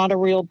 I'm not a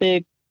real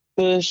big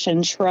bush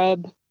and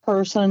shrub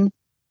person,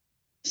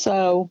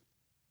 so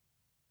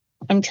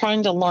I'm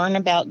trying to learn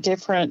about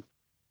different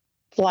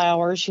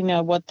flowers,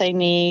 what they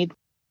need,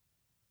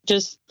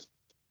 just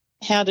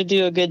how to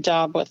do a good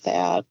job with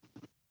that.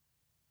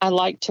 I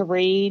like to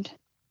read.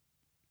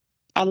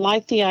 I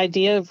like the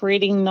idea of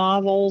reading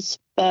novels,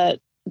 but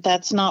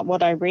that's not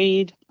what I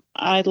read.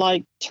 I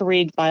like to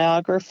read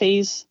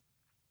biographies.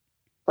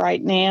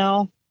 Right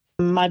now,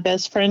 my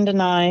best friend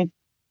and I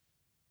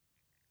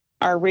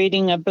are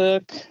reading a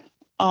book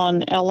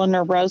on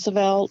Eleanor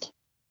Roosevelt.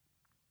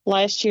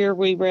 Last year,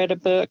 we read a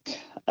book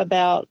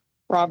about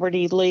Robert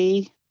E.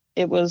 Lee.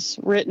 It was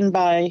written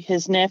by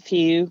his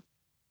nephew,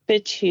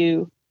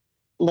 Fitzhugh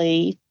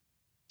Lee.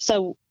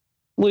 So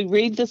we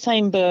read the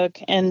same book,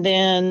 and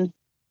then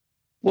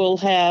we'll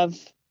have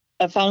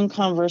a phone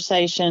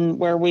conversation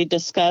where we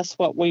discuss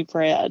what we've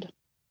read.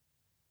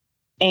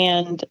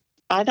 And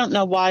I don't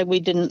know why we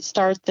didn't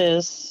start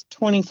this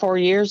 24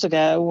 years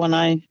ago when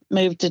I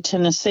moved to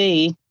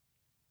Tennessee.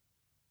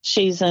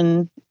 She's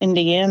in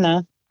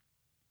Indiana.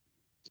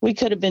 We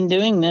could have been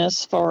doing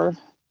this for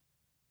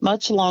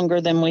much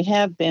longer than we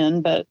have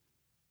been, but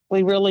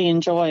we really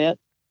enjoy it.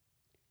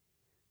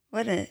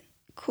 What a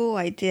cool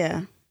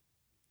idea.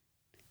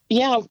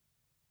 Yeah,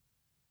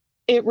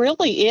 it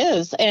really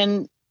is.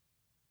 And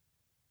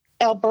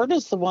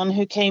Alberta's the one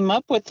who came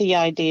up with the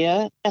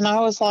idea, and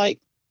I was like,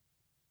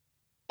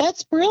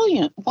 that's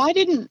brilliant. Why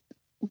didn't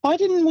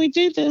we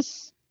do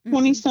this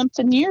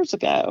 20-something years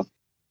ago?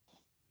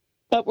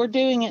 But we're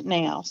doing it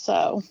now,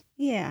 so.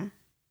 Yeah.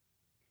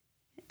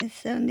 It's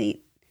so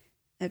neat.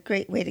 A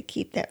great way to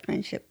keep that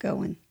friendship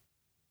going.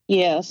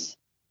 Yes.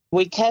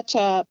 We catch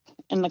up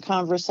in the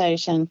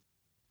conversation,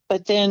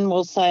 but then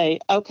we'll say,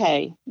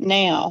 okay,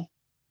 now,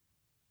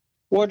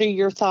 what are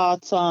your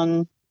thoughts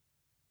on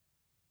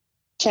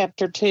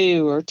chapter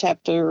 2 or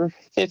chapter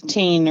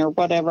 15 or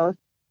whatever?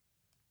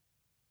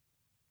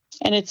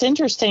 And it's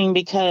interesting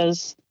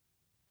because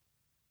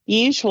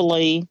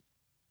usually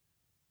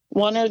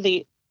one or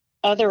the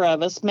other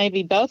of us,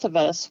 maybe both of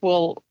us,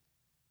 will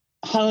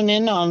hone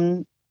in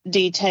on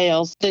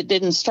details that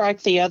didn't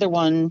strike the other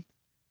one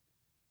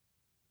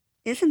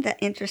Isn't that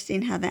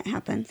interesting how that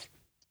happens?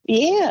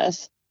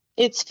 Yes,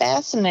 it's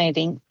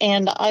fascinating.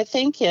 And I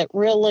think it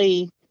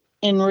really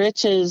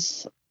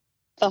enriches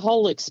the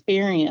whole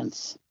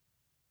experience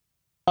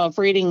of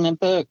reading the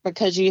book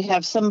because you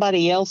have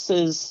somebody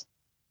else's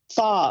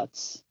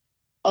thoughts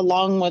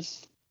along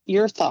with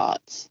your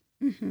thoughts.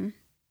 Mm-hmm.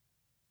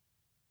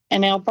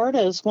 And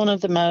Alberta is one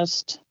of the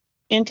most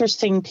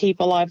interesting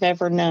people I've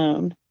ever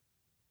known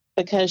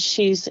because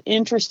she's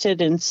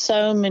interested in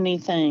so many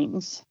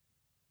things.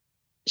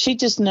 She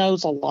just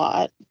knows a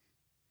lot,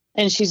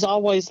 and she's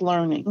always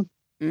learning.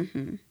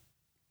 Mm-hmm.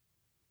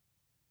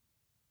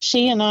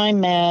 She and I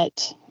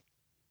met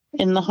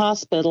in the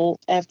hospital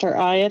after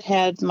I had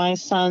had my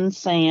son,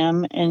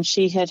 Sam, and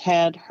she had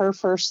had her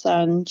first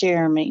son,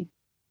 Jeremy.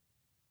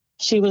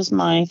 She was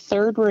my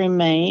third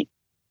roommate,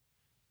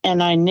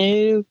 and I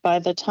knew by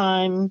the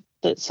time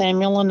that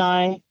Samuel and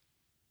I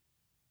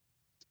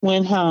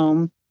went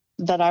home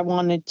that I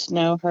wanted to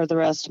know her the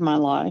rest of my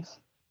life.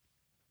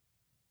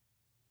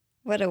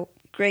 What a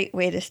great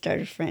way to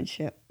start a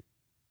friendship.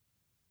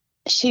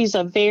 She's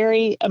a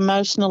very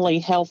emotionally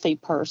healthy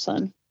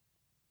person.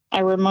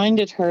 I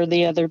reminded her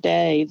the other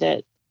day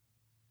that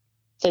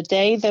the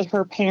day that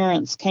her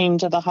parents came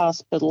to the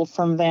hospital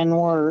from Van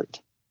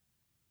Wert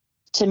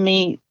to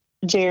meet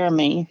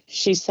Jeremy,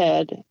 she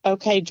said,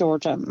 "Okay,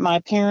 Georgia, my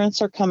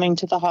parents are coming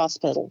to the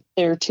hospital.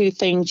 There are two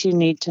things you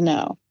need to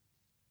know.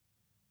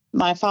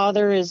 My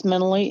father is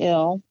mentally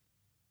ill,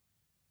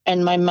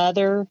 and my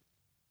mother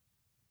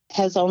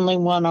has only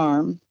one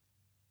arm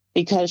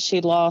because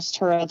she lost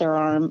her other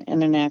arm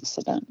in an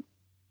accident."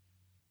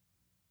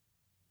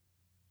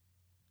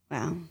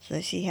 Wow,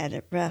 so she had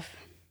it rough.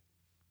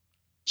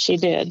 She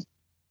did.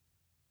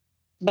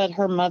 But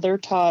her mother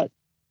taught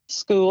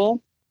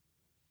school.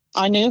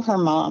 I knew her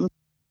mom.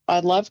 I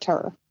loved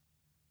her.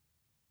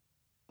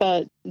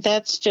 But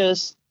that's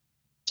just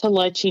to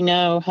let you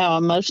know how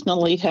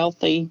emotionally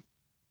healthy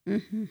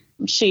Mm-hmm.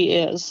 she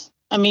is.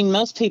 I mean,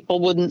 most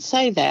people wouldn't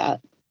say that,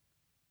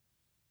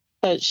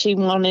 but she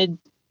wanted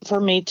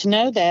for me to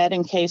know that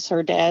in case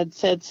her dad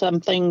said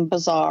something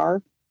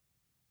bizarre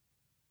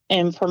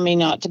and for me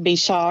not to be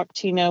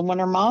shocked, when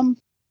her mom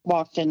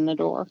walked in the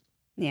door.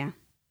 Yeah.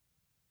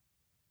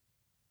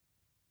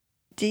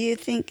 Do you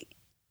think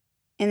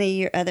any of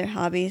your other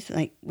hobbies,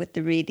 like with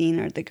the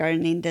reading or the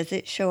gardening, does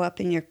it show up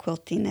in your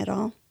quilting at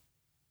all?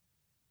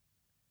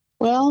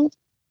 Well,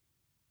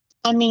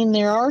 I mean,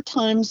 there are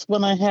times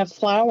when I have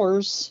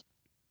flowers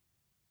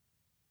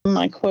in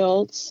my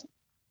quilts.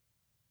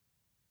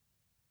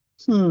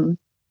 I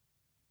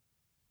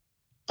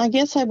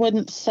guess I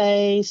wouldn't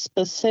say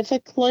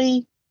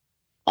specifically,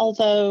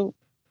 although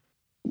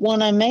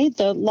when I made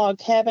the log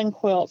cabin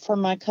quilt for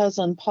my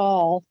cousin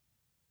Paul,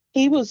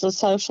 he was a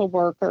social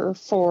worker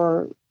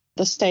for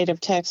the state of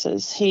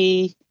Texas.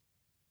 He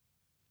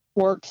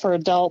worked for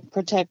Adult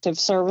Protective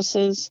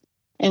Services,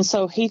 and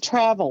so he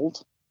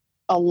traveled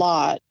a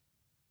lot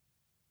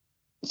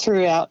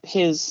throughout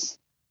his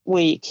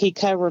week. He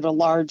covered a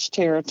large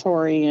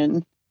territory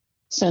in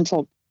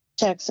central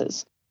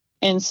Texas.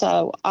 And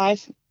so I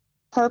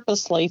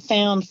purposely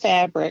found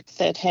fabric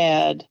that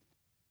had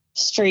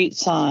street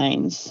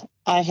signs.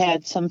 I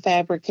had some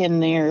fabric in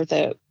there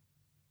that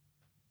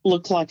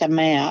looked like a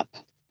map.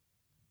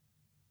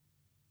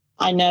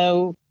 I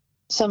know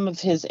some of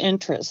his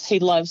interests. He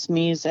loves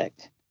music.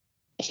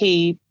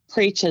 He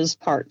preaches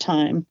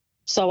part-time.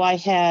 So I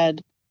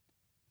had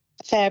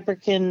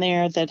fabric in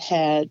there that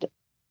had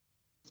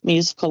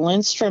musical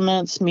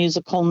instruments,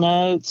 musical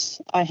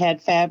notes. I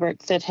had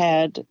fabric that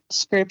had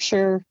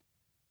scripture.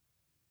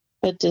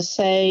 But to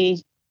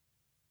say,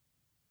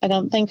 I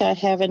don't think I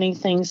have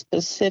anything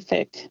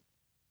specific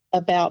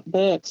about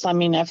books. I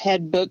mean, I've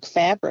had book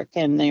fabric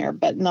in there,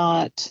 but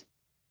not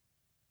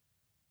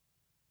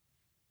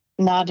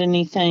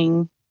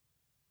anything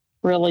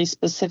really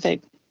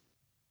specific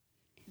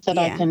that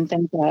I Yeah, can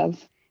think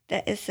of.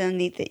 that is so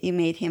neat that you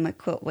made him a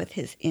quilt with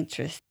his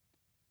interest.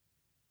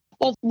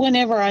 Well,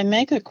 whenever I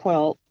make a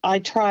quilt, I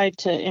try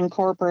to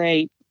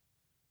incorporate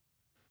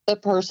the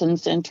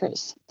person's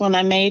interests. When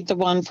I made the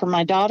one for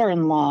my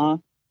daughter-in-law,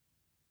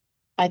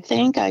 I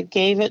think I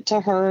gave it to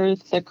her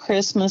the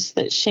Christmas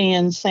that she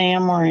and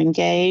Sam were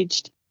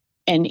engaged,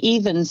 and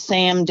even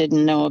Sam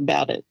didn't know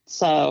about it.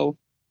 So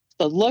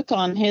the look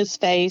on his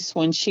face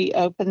when she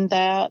opened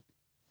that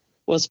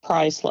was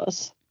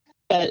priceless.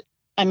 But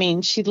I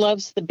mean, she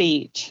loves the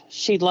beach.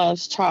 She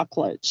loves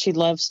chocolate. She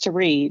loves to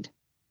read.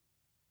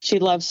 She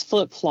loves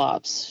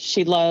flip-flops.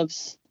 She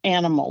loves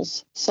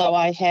animals. So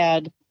I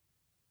had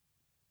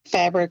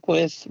fabric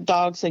with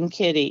dogs and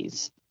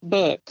kitties,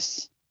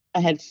 books. I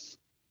had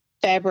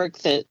fabric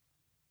that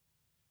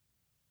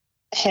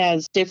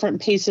has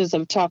different pieces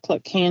of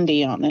chocolate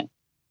candy on it,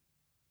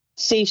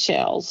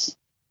 seashells,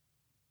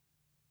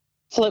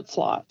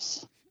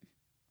 flip-flops.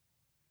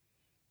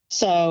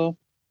 So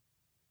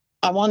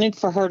I wanted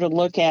for her to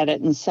look at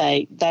it and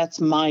say, "That's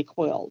my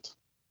quilt."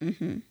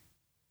 Mm-hmm.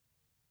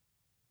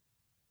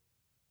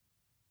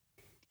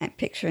 I'm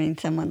picturing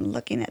someone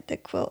looking at the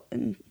quilt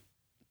and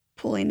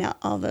pulling out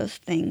all those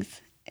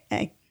things.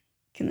 I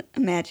Can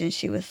imagine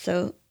she was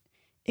so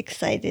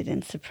excited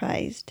and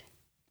surprised.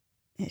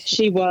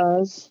 She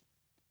was.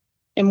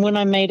 And when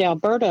I made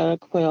Alberta a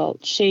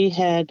quilt, she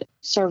had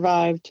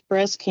survived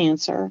breast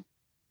cancer.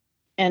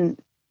 And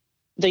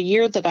the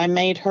year that I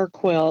made her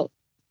quilt,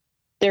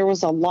 there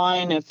was a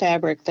line of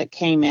fabric that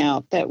came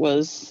out that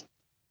was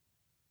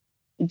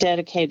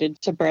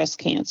dedicated to breast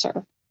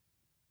cancer.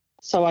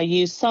 So I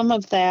used some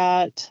of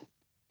that.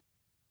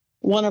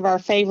 One of our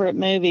favorite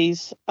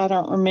movies, I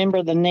don't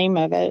remember the name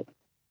of it,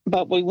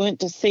 but we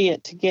went to see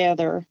it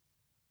together.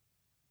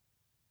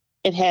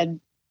 It had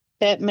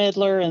Bette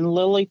Midler and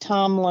Lily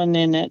Tomlin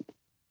in it,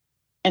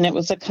 and it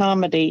was a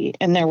comedy.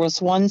 And there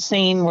was one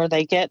scene where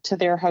they get to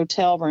their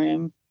hotel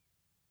room,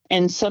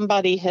 and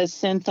somebody has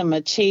sent them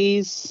a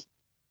cheese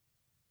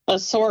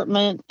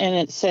assortment, and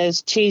it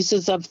says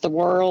cheeses of the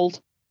world.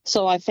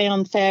 So I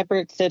found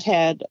fabric that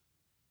had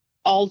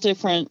all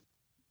different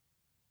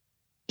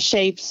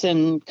shapes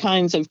and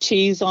kinds of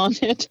cheese on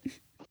it.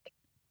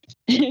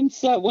 And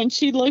so when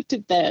she looked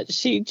at that,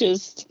 she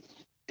just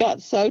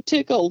got so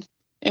tickled.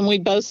 And we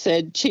both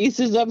said,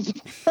 cheeses of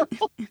the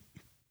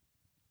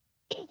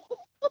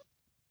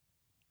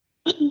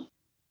world.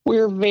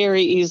 We're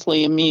very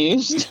easily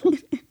amused.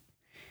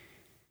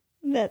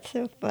 That's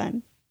so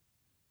fun.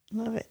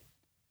 Love it.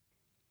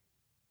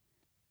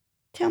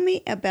 Tell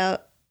me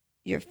about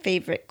your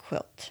favorite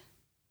quilt.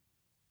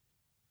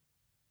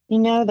 You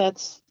know,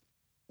 that's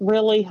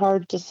really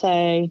hard to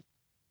say.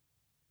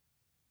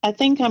 I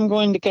think I'm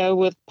going to go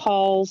with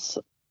Paul's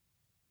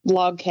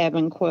log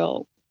cabin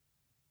quilt,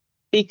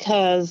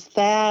 because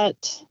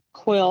that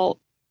quilt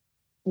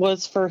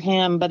was for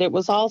him, but it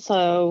was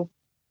also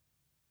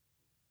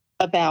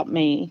about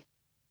me.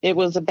 It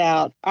was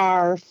about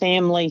our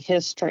family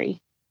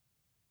history.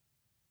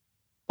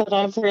 But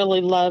I've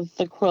really loved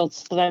the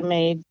quilts that I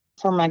made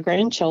for my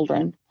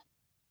grandchildren.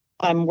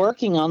 I'm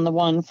working on the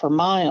one for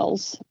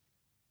Miles.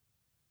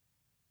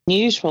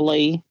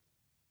 Usually,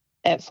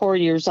 at 4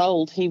 years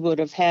old, he would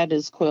have had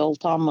his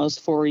quilt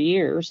almost 4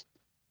 years.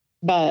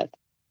 But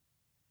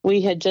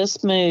we had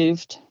just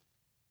moved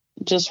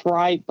just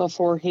right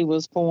before he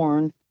was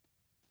born.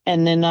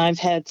 And then I've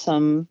had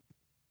some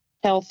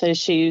health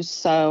issues,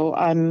 so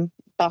I'm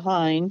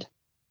behind.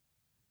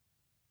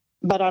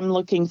 But I'm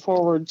looking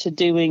forward to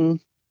doing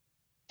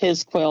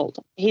his quilt.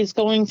 He's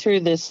going through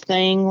this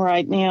thing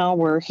right now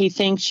where he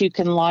thinks you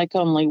can like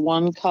only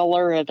one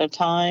color at a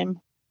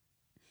time.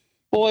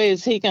 Boy,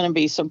 is he going to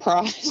be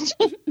surprised.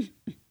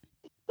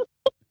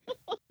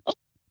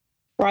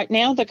 Right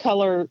now, the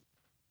color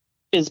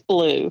is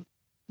blue,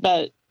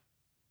 but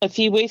a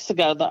few weeks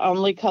ago, the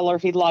only color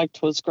he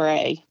liked was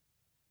gray.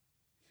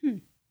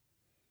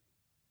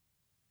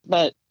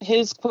 But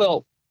his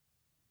quilt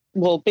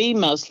will be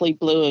mostly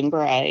blue and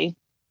gray,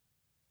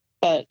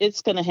 but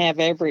it's going to have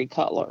every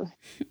color.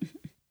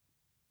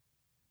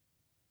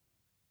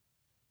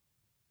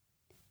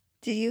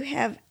 Do you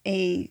have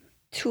a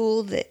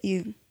tool that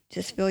you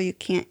just feel you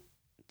can't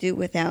do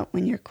without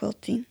when you're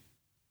quilting?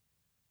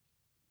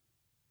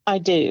 I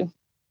do.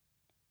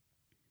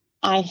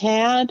 I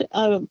had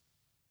a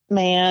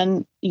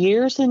man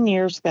years and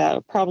years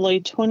ago, probably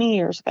 20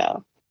 years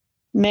ago,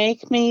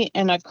 make me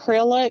an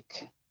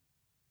acrylic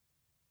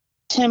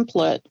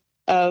template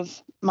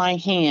of my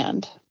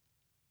hand.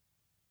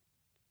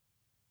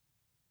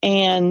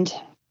 And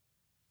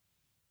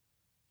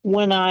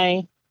when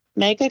I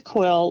make a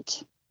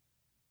quilt,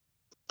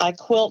 I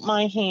quilt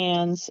my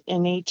hands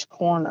in each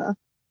corner.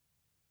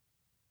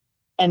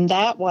 And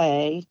that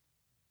way,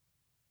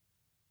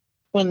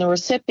 when the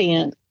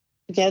recipient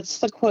gets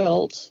the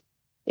quilt,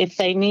 if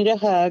they need a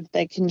hug,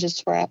 they can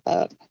just wrap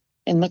up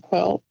in the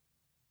quilt.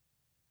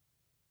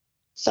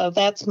 So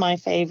that's my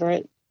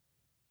favorite.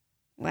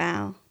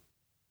 Wow.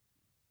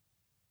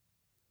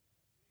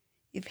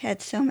 You've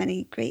had so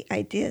many great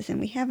ideas, and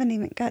we haven't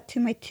even got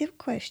to my tip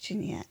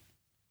question yet.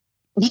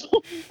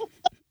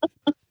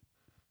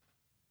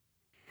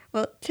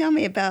 Well, tell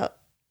me about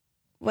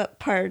what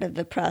part of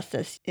the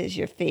process is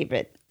your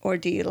favorite, or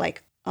do you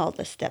like all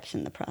the steps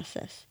in the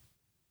process?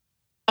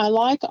 I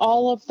like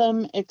all of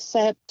them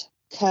except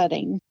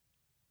cutting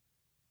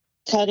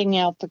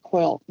out the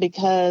quilt,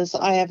 because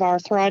I have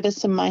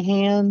arthritis in my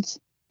hands.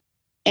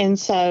 And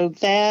so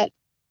that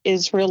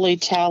is really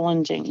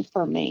challenging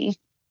for me.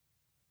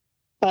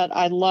 But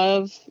I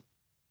love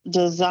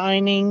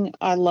designing.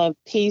 I love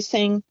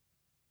piecing.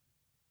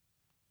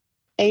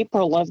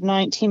 April of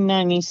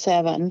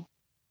 1997,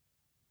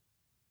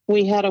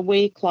 we had a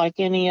week like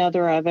any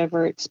other I've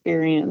ever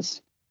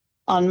experienced.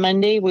 On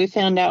Monday, we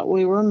found out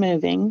we were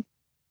moving.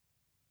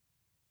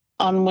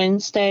 On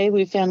Wednesday,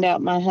 we found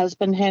out my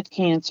husband had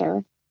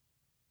cancer.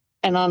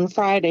 And on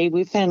Friday,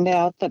 we found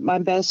out that my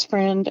best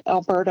friend,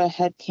 Alberta,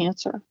 had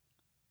cancer.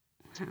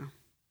 Wow.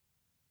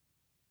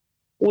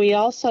 We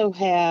also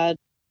had,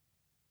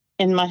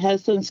 in my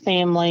husband's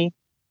family,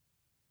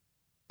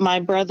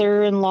 my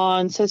brother-in-law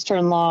and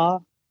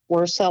sister-in-law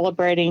were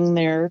celebrating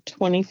their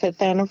 25th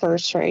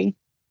anniversary.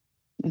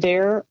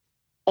 Their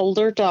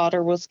older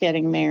daughter was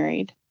getting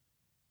married.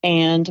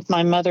 and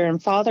my mother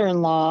and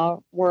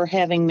father-in-law were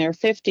having their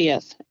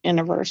 50th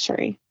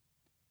anniversary.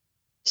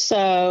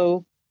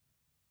 So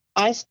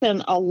I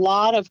spent a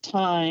lot of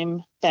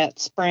time that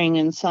spring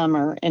and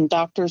summer in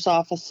doctor's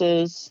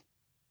offices.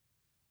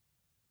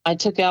 I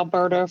took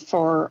Alberta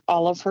for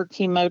all of her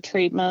chemo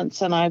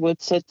treatments, and I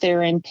would sit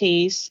there in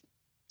peace.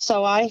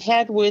 So I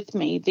had with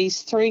me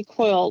these 3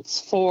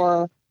 quilts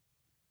for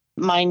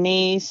my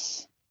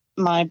niece,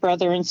 my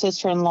brother and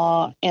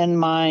sister-in-law, and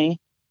my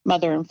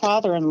mother and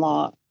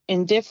father-in-law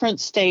in different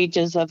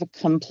stages of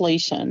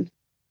completion.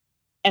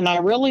 And I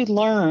really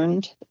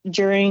learned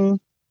during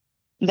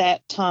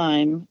that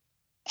time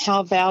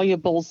how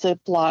valuable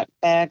Ziploc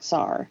bags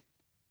are.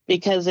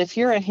 Because if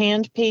you're a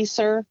hand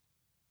piecer,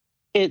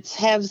 it's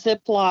have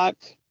Ziploc,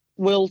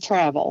 will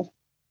travel.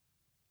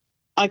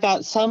 I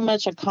got so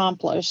much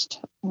accomplished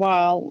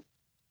while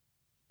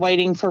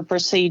waiting for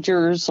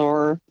procedures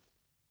or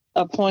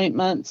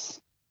appointments.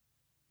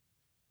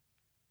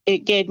 It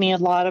gave me a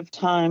lot of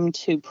time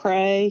to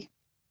pray,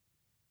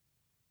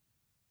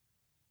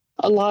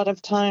 a lot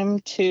of time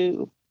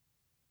to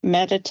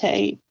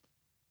meditate,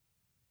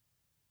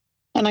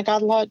 and I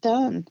got a lot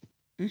done.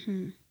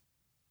 Mm-hmm.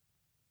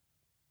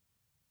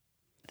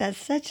 That's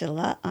such a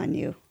lot on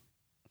you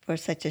for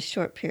such a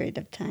short period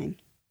of time.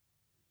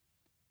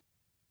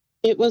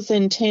 It was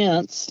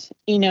intense.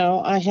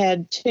 I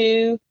had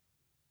 2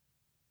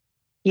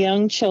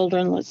 young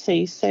children. Let's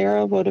see,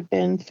 Sarah would have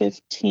been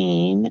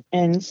 15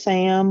 and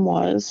Sam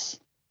was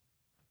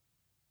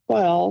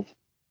 12.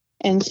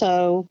 And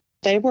so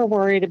they were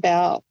worried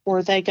about,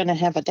 were they going to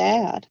have a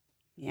dad?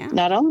 Yeah.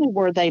 Not only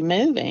were they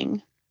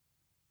moving,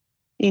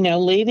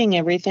 leaving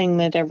everything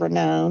they'd ever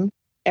known,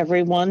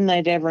 everyone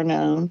they'd ever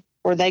known,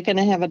 were they going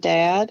to have a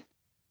dad?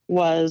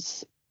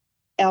 Was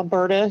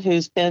Alberta,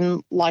 who's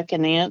been like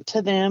an aunt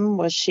to them,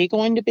 was she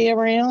going to be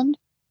around?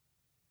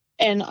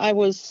 And I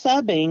was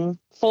subbing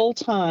full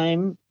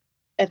time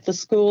at the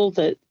school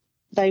that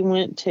they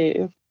went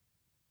to.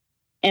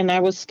 And I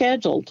was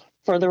scheduled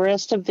for the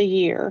rest of the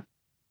year.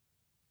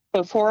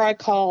 Before I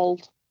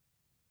called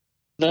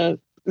the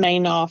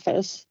main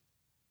office,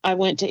 I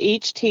went to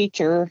each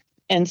teacher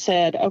and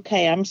said,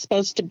 okay, I'm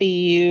supposed to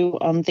be you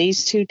on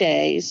these 2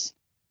 days.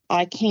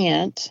 I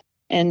can't,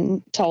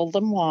 and told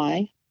them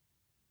why.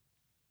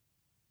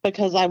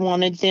 Because I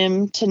wanted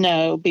them to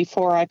know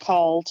before I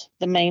called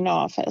the main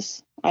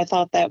office. I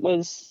thought that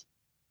was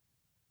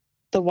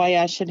the way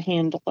I should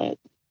handle it.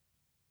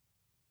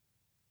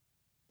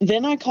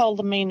 Then I called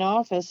the main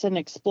office and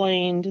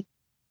explained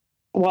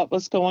what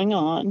was going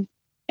on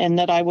and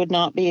that I would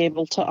not be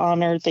able to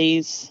honor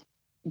these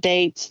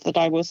dates that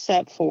I was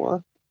set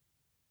for.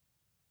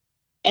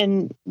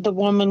 And the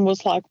woman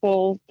was like,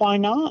 well, why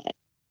not?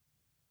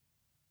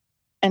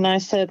 And I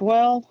said,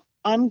 well,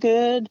 I'm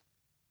good,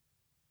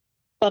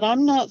 but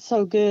I'm not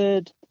so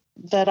good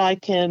that I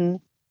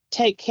can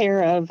take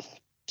care of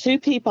 2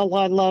 people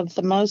I love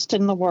the most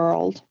in the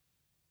world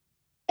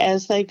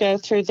as they go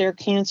through their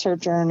cancer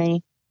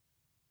journey,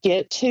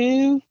 get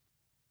 2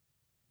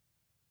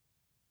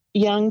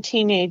 young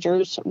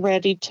teenagers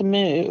ready to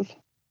move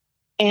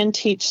and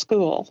teach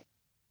school.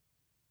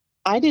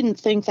 I didn't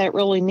think that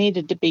really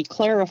needed to be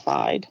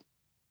clarified.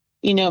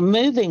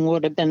 Moving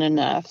would have been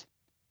enough.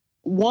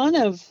 One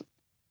of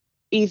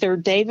either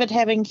David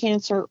having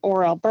cancer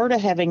or Alberta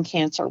having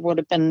cancer would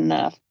have been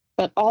enough.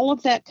 But all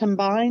of that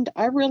combined,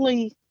 I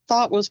really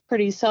thought was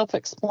pretty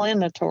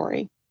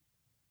self-explanatory.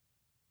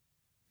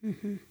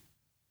 Mm-hmm.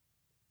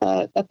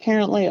 But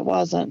apparently it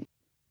wasn't.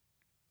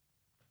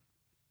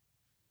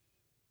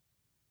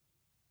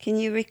 Can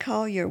you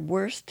recall your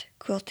worst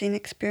quilting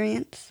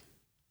experience?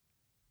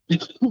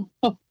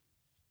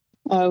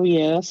 Oh,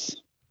 yes.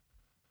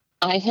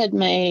 I had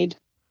made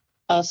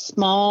a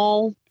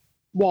small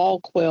wall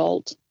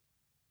quilt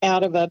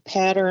out of a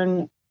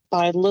pattern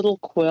by Little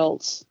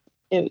Quilts.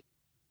 It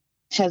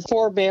has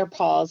 4 bear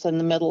paws in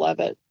the middle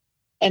of it,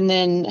 and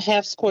then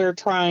half square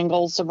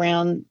triangles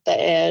around the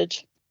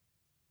edge.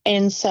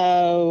 And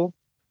so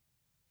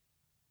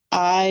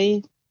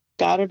I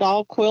got it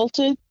all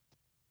quilted,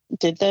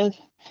 did the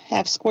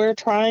half square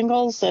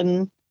triangles,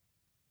 and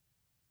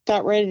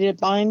got ready to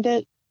bind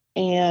it.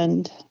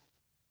 And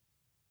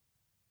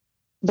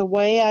the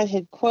way I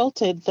had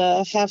quilted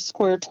the half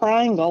square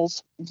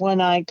triangles, when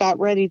I got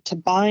ready to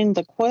bind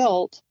the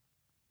quilt,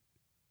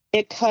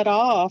 it cut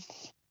off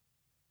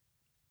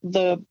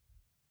the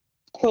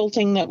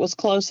quilting that was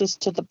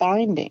closest to the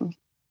binding.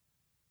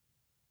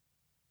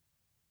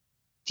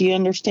 Do you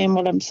understand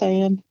what I'm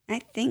saying? I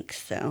think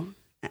so.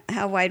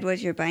 How wide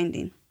was your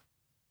binding?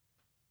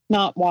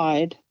 Not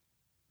wide.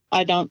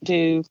 I don't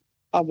do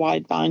a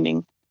wide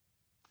binding.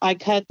 I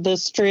cut the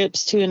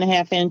strips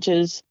 2.5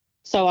 inches,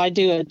 so I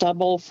do a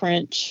double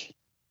French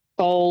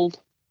fold.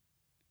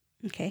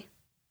 Okay.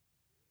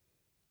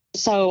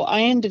 So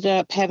I ended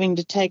up having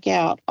to take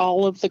out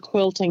all of the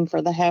quilting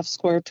for the half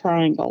square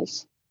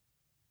triangles.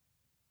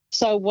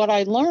 So what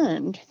I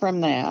learned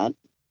from that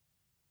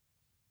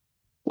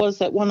was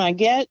that when I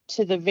get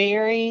to the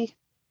very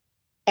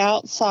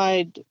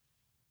outside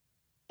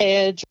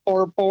edge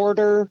or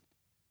border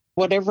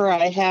whatever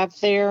I have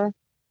there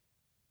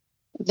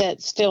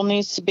that still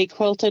needs to be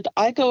quilted,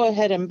 I go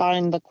ahead and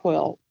bind the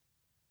quilt.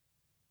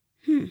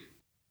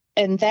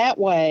 And that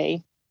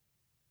way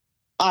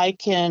I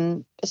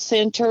can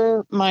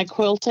center my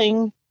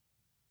quilting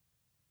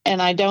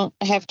and I don't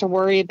have to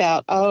worry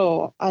about,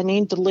 oh, I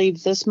need to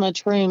leave this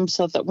much room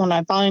so that when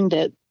I bind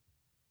it,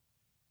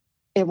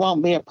 it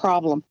won't be a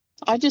problem.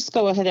 I just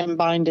go ahead and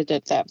bind it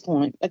at that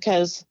point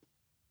because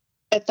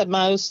at the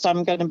most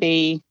I'm going to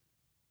be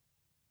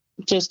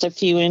just a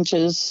few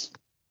inches.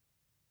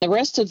 The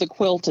rest of the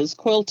quilt is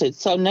quilted,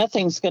 so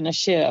nothing's going to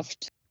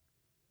shift.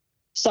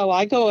 So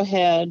I go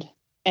ahead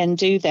and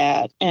do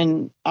that,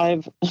 and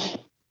I've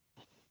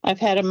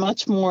had a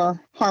much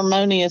more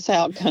harmonious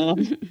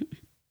outcome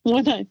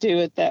when I do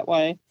it that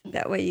way.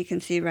 That way you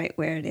can see right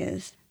where it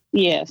is.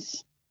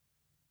 Yes.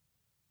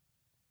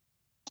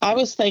 I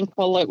was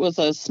thankful it was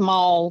a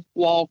small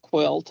wall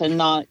quilt and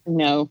not,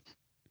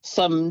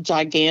 some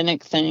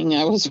gigantic thing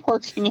I was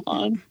working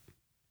on.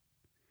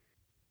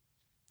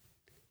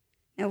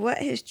 Now, what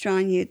has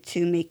drawn you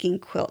to making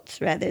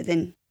quilts rather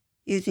than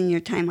using your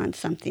time on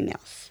something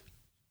else?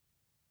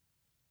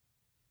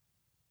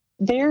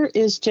 There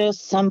is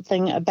just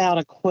something about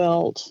a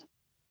quilt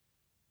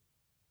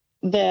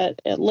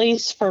that, at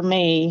least for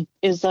me,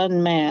 is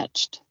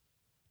unmatched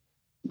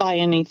by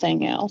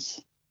anything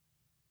else.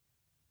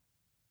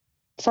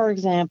 For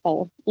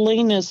example,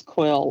 Lena's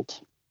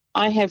quilt.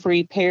 I have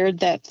repaired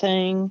that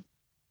thing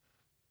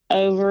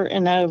over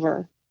and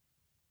over.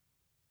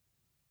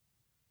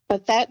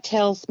 But that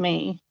tells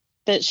me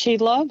that she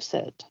loves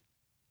it.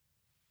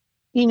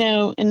 In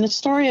the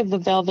story of the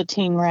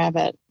Velveteen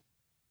Rabbit,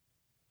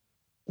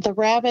 the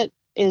rabbit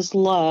is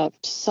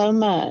loved so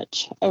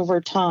much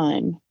over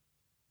time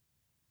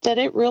that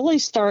it really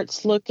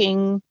starts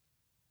looking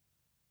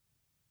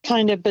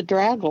kind of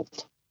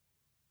bedraggled.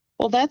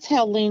 Well, that's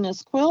how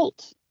Lena's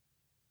quilt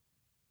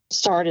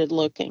started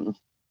looking.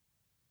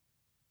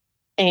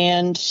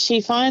 And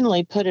she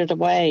finally put it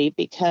away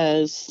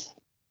because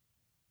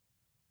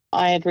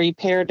I had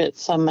repaired it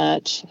so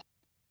much.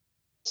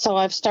 So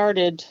I've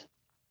started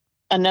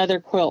another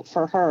quilt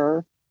for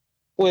her,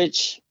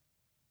 which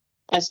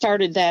I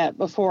started that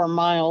before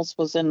Miles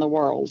was in the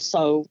world.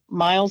 So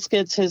Miles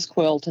gets his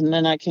quilt, and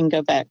then I can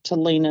go back to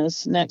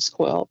Lena's next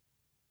quilt.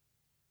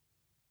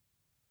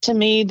 To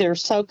me, they're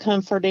so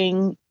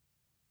comforting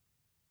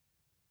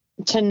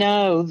to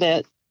know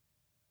that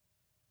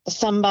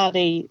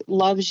somebody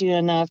loves you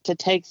enough to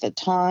take the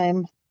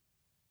time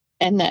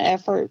and the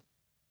effort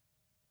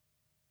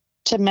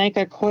to make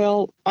a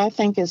quilt. I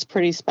think is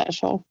pretty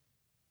special.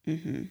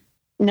 Mm-hmm.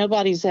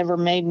 Nobody's ever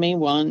made me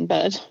one,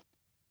 but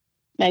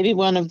maybe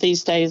one of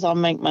these days I'll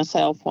make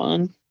myself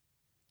one.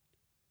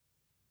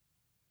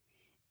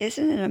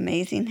 Isn't it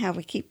amazing how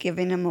we keep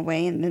giving them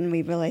away and then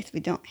we realize we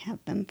don't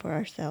have them for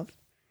ourselves?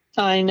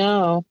 I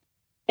know.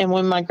 And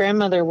when my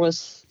grandmother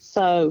was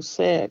so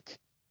sick,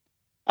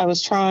 I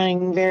was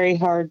trying very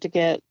hard to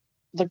get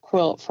the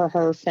quilt for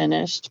her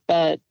finished,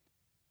 but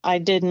I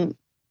didn't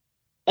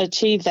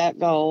achieve that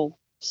goal.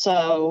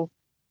 So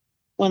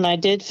when I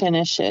did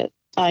finish it,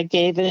 I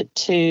gave it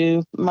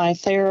to my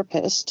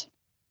therapist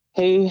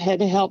who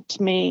had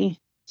helped me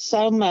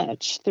so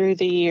much through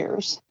the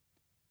years.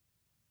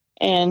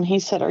 And he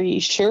said, "Are you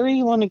sure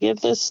you want to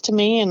give this to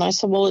me?" And I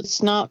said, "Well,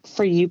 it's not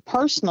for you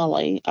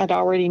personally. I'd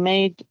already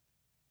made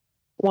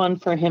one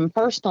for him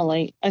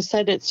personally." I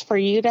said, "It's for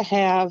you to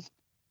have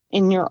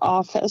in your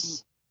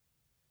office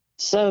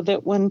so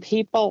that when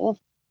people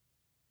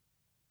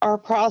are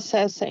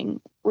processing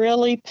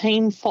really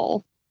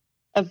painful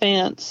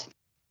events,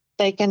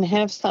 they can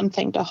have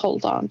something to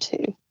hold on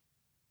to."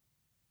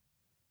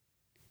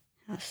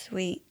 How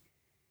sweet.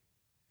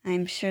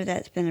 I'm sure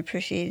that's been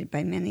appreciated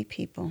by many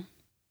people.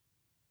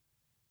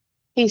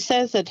 He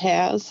says it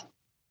has.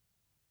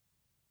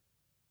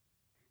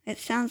 It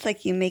sounds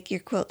like you make your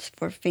quilts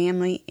for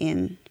family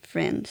and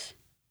friends.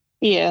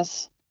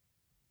 Yes.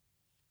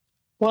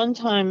 One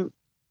time,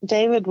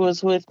 David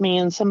was with me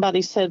and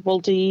somebody said, "Well,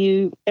 do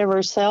you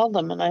ever sell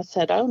them?" And I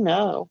said, "Oh,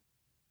 no."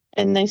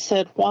 And they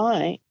said,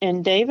 "Why?"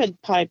 And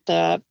David piped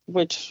up,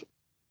 which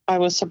I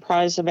was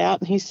surprised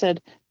about. And he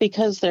said,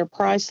 "Because they're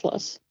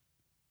priceless."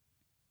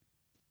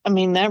 I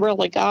mean, that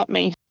really got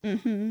me.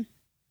 Mm-hmm.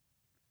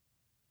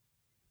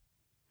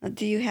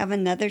 Do you have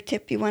another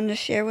tip you want to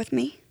share with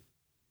me?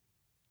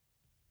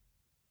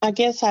 I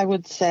guess I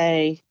would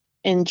say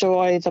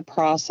enjoy the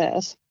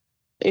process.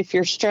 If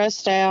you're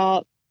stressed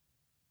out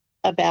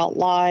about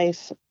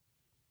life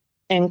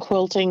and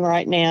quilting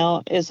right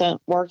now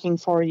isn't working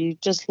for you,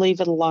 just leave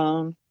it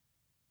alone.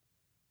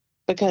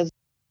 Because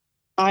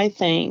I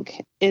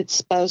think it's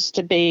supposed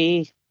to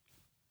be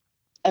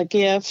a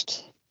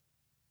gift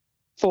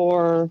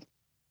for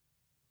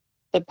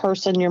the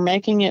person you're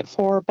making it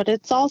for, but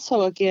it's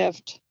also a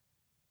gift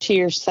to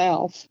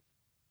yourself.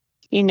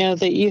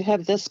 That you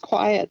have this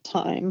quiet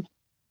time.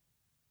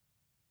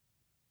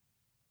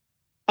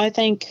 I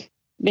think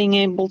being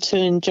able to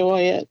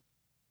enjoy it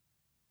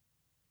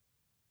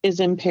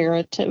is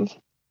imperative.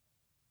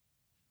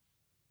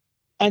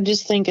 I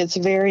just think it's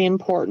very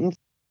important.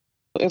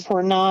 If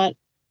we're not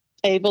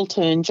able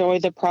to enjoy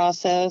the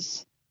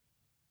process,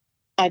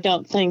 I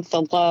don't think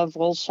the love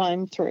will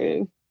shine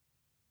through.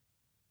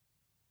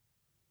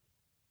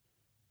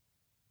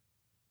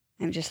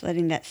 I'm just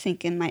letting that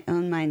sink in my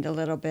own mind a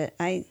little bit.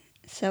 I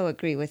so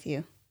agree with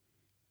you.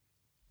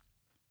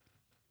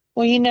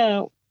 Well, in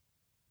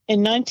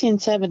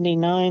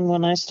 1979,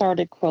 when I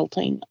started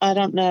quilting, I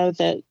don't know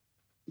that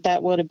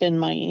would have been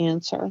my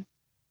answer.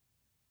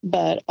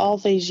 But all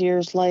these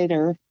years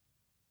later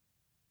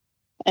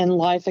and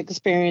life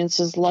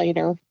experiences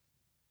later,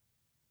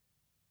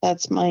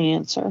 that's my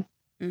answer.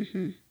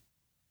 Mm-hmm.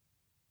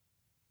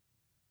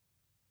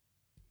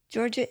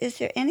 Georgia, is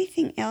there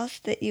anything else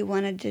that you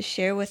wanted to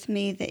share with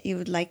me that you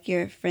would like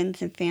your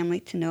friends and family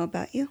to know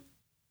about you?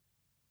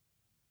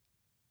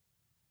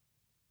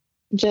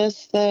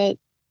 Just that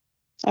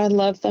I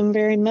love them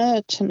very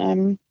much, and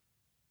I'm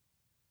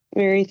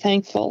very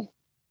thankful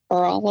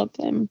for all of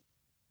them.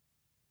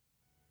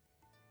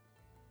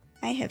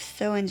 I have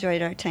so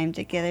enjoyed our time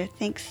together.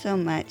 Thanks so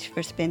much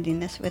for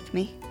spending this with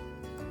me.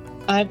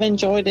 I've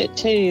enjoyed it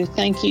too.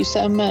 Thank you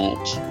so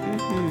much.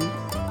 Mm-hmm.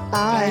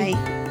 Bye.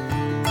 Bye.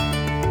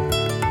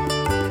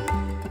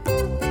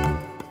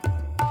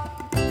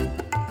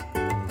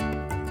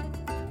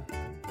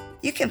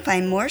 You can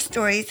find more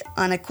stories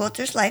on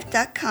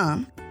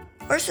aquilterslife.com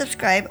or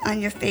subscribe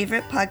on your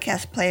favorite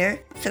podcast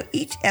player so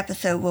each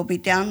episode will be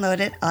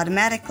downloaded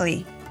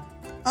automatically.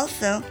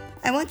 Also,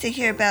 I want to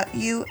hear about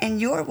you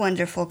and your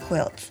wonderful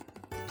quilts.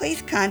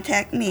 Please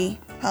contact me,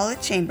 Paula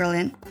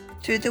Chamberlain,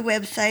 through the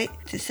website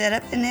to set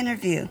up an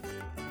interview.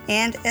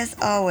 And as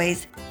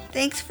always,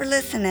 thanks for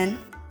listening.